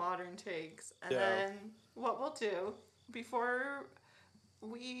all the modern takes. And Yeah. then what we'll do before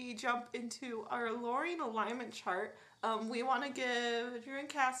we jump into our alluring alignment chart, we want to give Drew and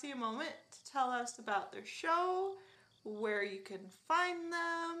Cassie a moment to tell us about their show, where you can find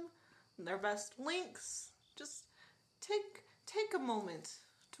them, their best links. Just take a moment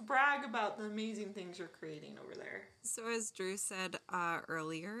to brag about the amazing things you're creating over there. So, as Drew said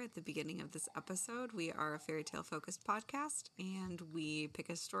earlier at the beginning of this episode, we are a fairy tale focused podcast, and we pick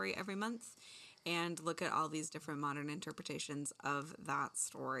a story every month and look at all these different modern interpretations of that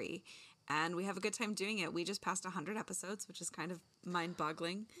story. And we have a good time doing it. We just passed 100 episodes, which is kind of mind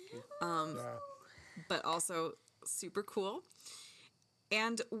boggling, Yeah. but also super cool.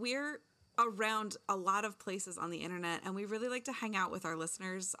 And we're around a lot of places on the internet, and we really like to hang out with our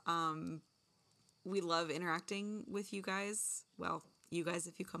listeners. We love interacting with you guys. Well, you guys,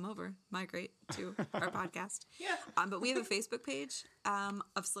 if you come over, migrate to our podcast. Yeah. But we have a Facebook page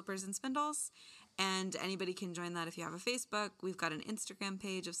of Slippers and Spindles, and anybody can join that if you have a Facebook. We've got an Instagram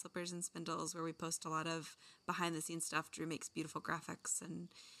page of Slippers and Spindles where we post a lot of behind-the-scenes stuff. Drew makes beautiful graphics and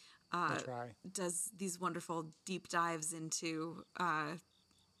I try. does these wonderful deep dives into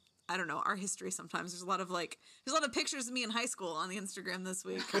I don't know, our history sometimes. There's a lot of pictures of me in high school on the Instagram this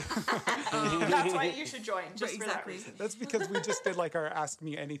week. That's why you should join, just for that Exactly. reason. That's because we just did like our Ask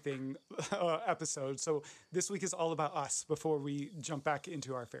Me Anything episode. So this week is all about us before we jump back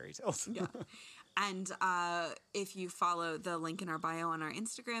into our fairy tales. Yeah. And if you follow the link in our bio on our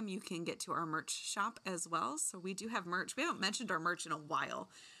Instagram, you can get to our merch shop as well. So we do have merch. We haven't mentioned our merch in a while.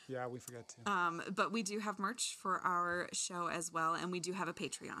 Yeah, we forgot to. But we do have merch for our show as well, and we do have a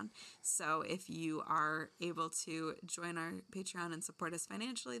Patreon. So if you are able to join our Patreon and support us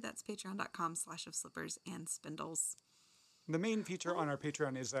financially, that's patreon.com/of-slippers-and-spindles. The main feature on our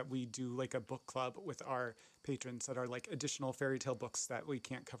Patreon is that we do like a book club with our patrons that are like additional fairy tale books that we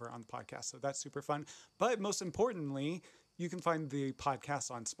can't cover on the podcast. So that's super fun. But most importantly, you can find the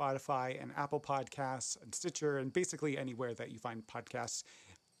podcast on Spotify and Apple Podcasts and Stitcher and basically anywhere that you find podcasts.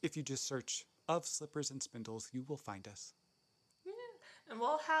 If you just search Of Slippers and Spindles, you will find us. And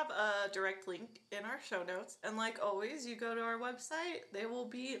we'll have a direct link in our show notes. And like always, you go to our website, they will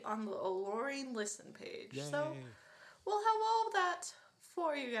be on the Alluring Listen page. Yay. So we'll have all of that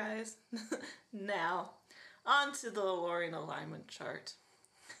for you guys. Now, on to the Alluring Alignment chart.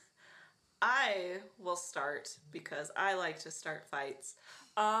 I will start because I like to start fights.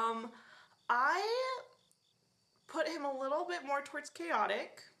 I put him a little bit more towards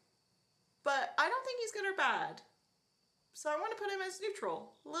chaotic, but I don't think he's good or bad. So I want to put him as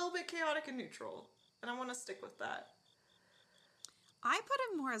neutral. A little bit chaotic and neutral. And I want to stick with that. I put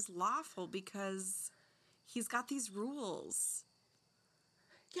him more as lawful because he's got these rules.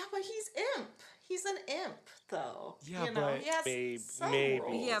 Yeah, but he's imp. He's an imp, though. Yeah, you know, but he has some maybe.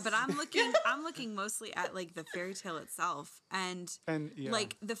 rules. Yeah, but I'm looking mostly at like the fairy tale itself, and yeah.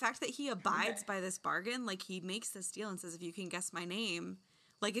 like the fact that he abides by this bargain. Like he makes this deal and says, "If you can guess my name."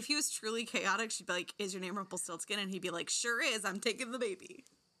 Like if he was truly chaotic, she'd be like, "Is your name Rumpelstiltskin?" And he'd be like, "Sure is. I'm taking the baby."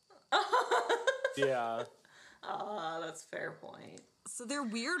 Yeah. That's a fair point. So they're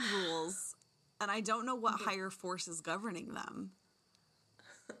weird rules, and I don't know what higher force is governing them.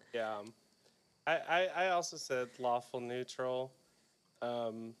 Yeah. I also said lawful neutral.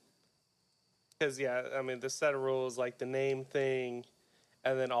 Because, yeah, I mean, the set of rules, like the name thing,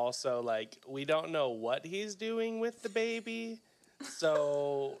 and then also, like, we don't know what he's doing with the baby.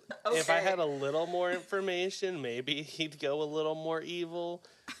 So if I Okay. had a little more information, maybe he'd go a little more evil.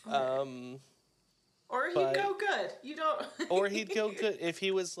 Or he'd But- go good. You don't. Or he'd go good if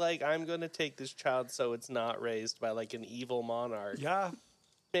he was like, I'm going to take this child so it's not raised by like an evil monarch. Yeah.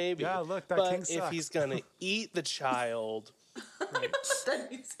 Maybe. Yeah, look, that but king if sucks. he's going to eat the child, Then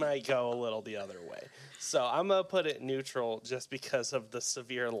he's- might go a little the other way. So I'm going to put it neutral just because of the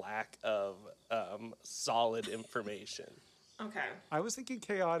severe lack of solid information. Okay. I was thinking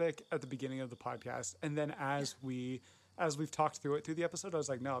chaotic at the beginning of the podcast, and then as we've talked through it through the episode, I was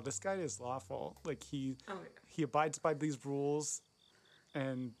like, no, this guy is lawful. Like he abides by these rules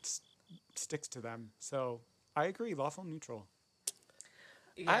and sticks to them. So I agree, lawful neutral.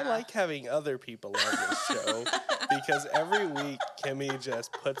 I like having other people on this show because every week Kimmy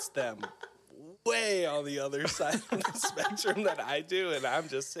just puts them way on the other side of the spectrum that I do, and I'm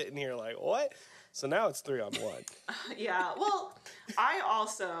just sitting here like, what? So now it's 3-on-1. Yeah, well, I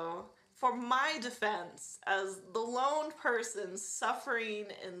also, for my defense, as the lone person suffering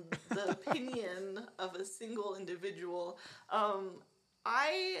in the opinion of a single individual,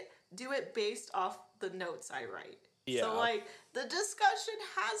 I do it based off the notes I write. Yeah. So, like, the discussion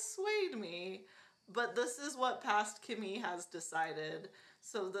has swayed me, but this is what past Kimmy has decided.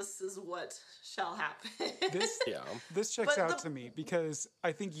 So this is what shall happen. This checks But out to me because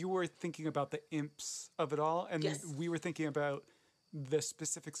I think you were thinking about the imps of it all, and Yes. we were thinking about the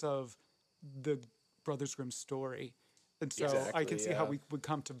specifics of the Brothers Grimm story. And so I can Exactly, see how yeah. we would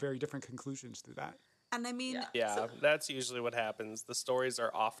come to very different conclusions through that. And I mean, Yeah, that's usually what happens. The stories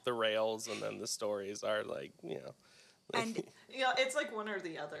are off the rails, and then the stories are like, and Yeah, it's like one or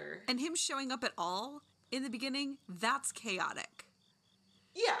the other. and him showing up at all in the beginning, that's chaotic.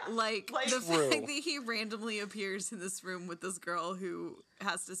 Yeah. Like the True. fact that he randomly appears in this room with this girl who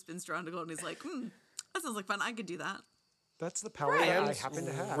has to spin straw and go, and he's like, that sounds like fun. I could do that. That's the power Right. that I and happen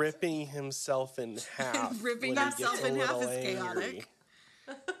to have. ripping himself in half. Ripping when he himself gets a in half little is chaotic.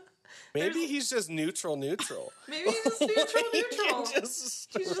 Maybe he's just neutral. Maybe he's neutral. He's just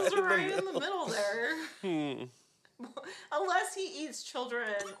He's just right in the middle there. Unless he eats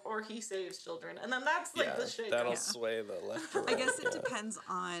children or he saves children. And then that's like the shake. that'll sway the left or right. I guess it depends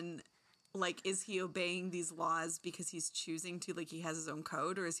on, like, is he obeying these laws because he's choosing to, like, he has his own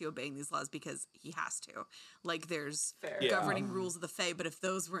code, or is he obeying these laws because he has to? Like, there's Fair. Yeah. governing rules of the Fae, but if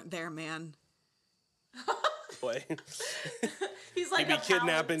those weren't there, man, Boy. He's like He'd be a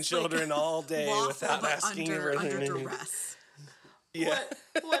kidnapping children all day lawful without but asking under for anything. duress. Yeah.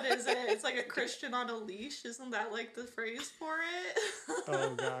 What is it? It's like a Christian on a leash. Isn't that like the phrase for it?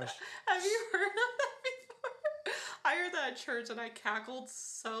 Oh gosh. Have you heard of that before? I heard that at church and I cackled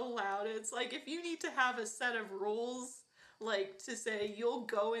so loud. It's like if you need to have a set of rules, like to say you'll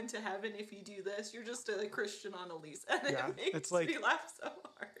go into heaven if you do this, you're just a Christian on a leash. And Yeah, it makes it's like- me laugh so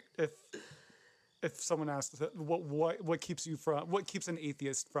hard. If someone asks what keeps an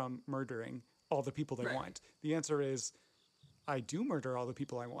atheist from murdering all the people they Right. want, the answer is I do murder all the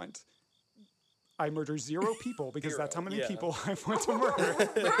people I want. I murder 0 people because that's how many yeah. people I want to murder.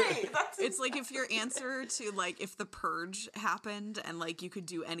 Right. That's It's like if your answer to, like, if the purge happened and, like, you could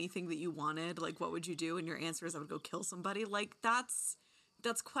do anything that you wanted, like, what would you do? And your answer is I would go kill somebody. Like, that's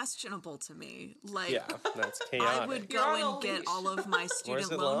questionable to me. Like, Yeah, that's chaotic. I would You're on go a and get leash. all of my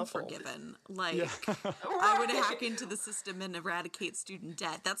student it loan lawful? forgiven. Like, I would hack into the system and eradicate student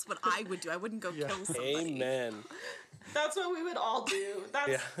debt. That's what I would do. I wouldn't go kill somebody. Amen. That's what we would all do.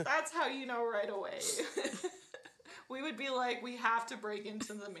 That's how you know right away. We would be like, we have to break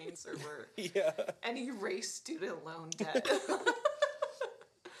into the main server Yeah. and erase student loan debt.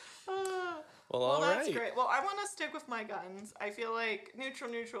 Well, Well, all that's right. great. Well, I want to stick with my guns. I feel like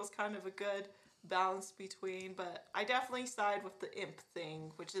neutral is kind of a good balance between, but I definitely side with the imp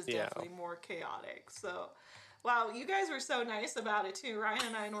thing, which is Yeah. definitely more chaotic. So, wow, you guys were so nice about it too. Ryan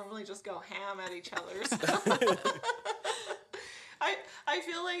and I normally just go ham at each other. So. I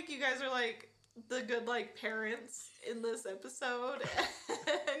feel like you guys are like the good like parents in this episode,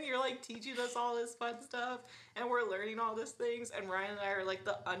 and you're like teaching us all this fun stuff, and we're learning all these things, and Ryan and I are like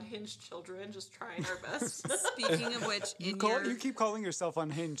the unhinged children just trying our best. Speaking of which, You keep calling yourself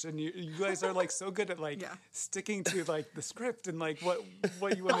unhinged, and you guys are like so good at like Yeah. sticking to like the script and like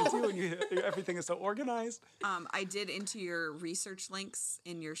what you want to do, and everything is so organized. I did into your research links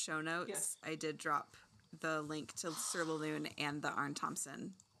in your show notes. Yes. I did drop the link to Sir Laloon and the Arn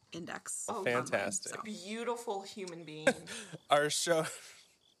Thompson index. Oh, online, fantastic. so. Beautiful human being. Our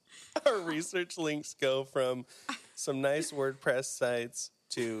research links go from some nice WordPress sites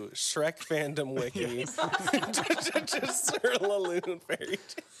to Shrek fandom wiki to Sir Laloon fairy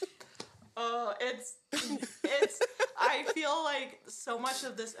tale. Oh, it's. I feel like so much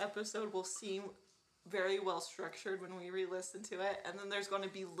of this episode will seem very well structured when we re-listen to it, and then there's going to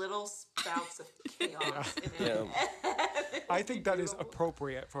be little spouts of chaos in it. Yeah. I think that is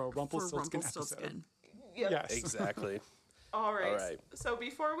appropriate for a For Rumpelstiltskin episode. Rumpelstiltskin. Yep. Yes. Exactly. All right. All right. So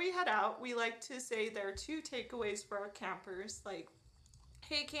before we head out, we like to say there are 2 takeaways for our campers. Like,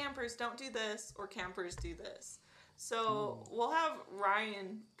 hey, campers, don't do this, or campers, do this. So we'll have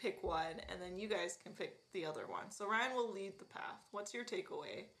Ryan pick one, and then you guys can pick the other one. So Ryan will lead the path. What's your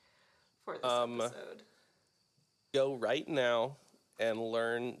takeaway for this episode? Go right now and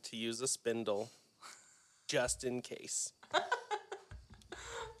learn to use a spindle just in case.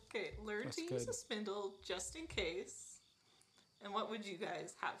 Okay, learn That's to use a spindle just in case. And what would you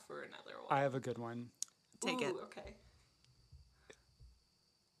guys have for another one? I have a good one. Take it. Okay.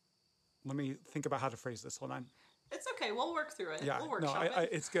 Let me think about how to phrase this. Hold on. It's okay. We'll work through it. Yeah, We'll no, workshop it.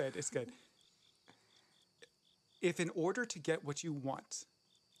 it's good. It's good. If in order to get what you want,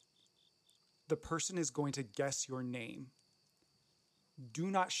 the person is going to guess your name,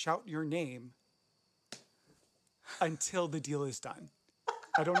 do not shout your name until the deal is done.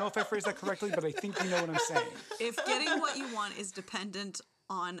 I don't know if I phrased that correctly, but I think you know what I'm saying. If getting what you want is dependent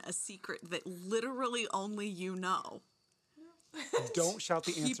on a secret that literally only you know, Don't shout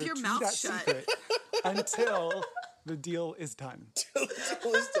the Keep answer your to mouth that shut. secret until the deal is done.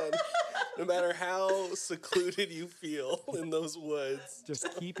 Listen, no matter how secluded you feel in those woods. Just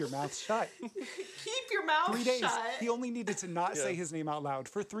keep your mouth shut. Keep your mouth 3 days. shut. He only needed to not say his name out loud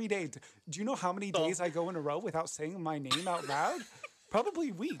for 3 days. Do you know how many days I go in a row without saying my name out loud?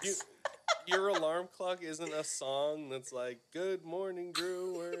 Probably weeks. Your alarm clock isn't a song that's like, "Good morning,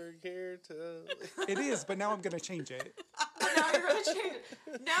 Drew, we're here to..." It is, but now I'm going to change it. Now you're going to change it.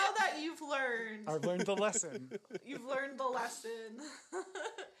 Now that you've learned, I've learned the lesson. you've learned the lesson.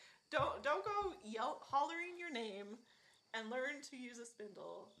 Don't go hollering your name, and learn to use a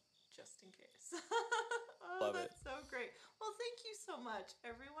spindle just in case. Love it. That's so great. Well, thank you so much,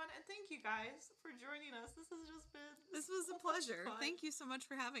 everyone, and thank you guys for joining us. This has just been this was a so much pleasure. fun. Thank you so much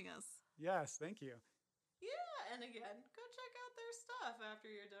for having us. Yes, thank you. Yeah, and again, go check out their stuff after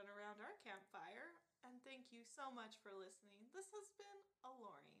you're done around our campfire. And thank you so much for listening. This has been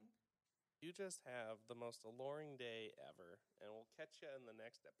Alluring. You just have the most alluring day ever, and we'll catch you in the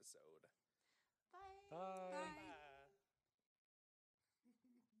next episode. Bye. Bye. Bye.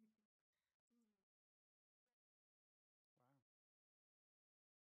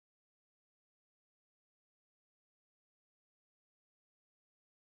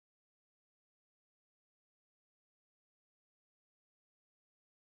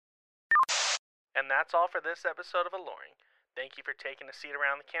 And that's all for this episode of Alluring. Thank you for taking a seat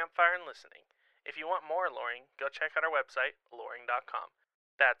around the campfire and listening. If you want more Alluring, go check out our website, alluring.com.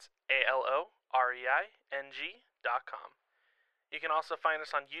 That's ALOREING.com. You can also find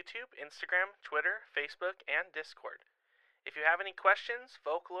us on YouTube, Instagram, Twitter, Facebook, and Discord. If you have any questions,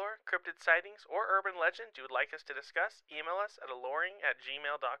 folklore, cryptid sightings, or urban legend you would like us to discuss, email us at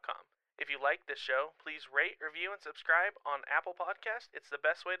alluring@gmail.com. If you like this show, please rate, review, and subscribe on Apple Podcast. It's the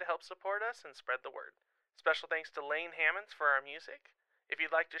best way to help support us and spread the word. Special thanks to Lane Hammonds for our music. If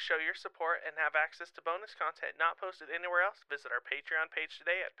you'd like to show your support and have access to bonus content not posted anywhere else, visit our Patreon page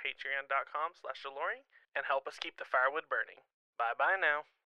today at patreon.com/alluring and help us keep the firewood burning. Bye-bye now.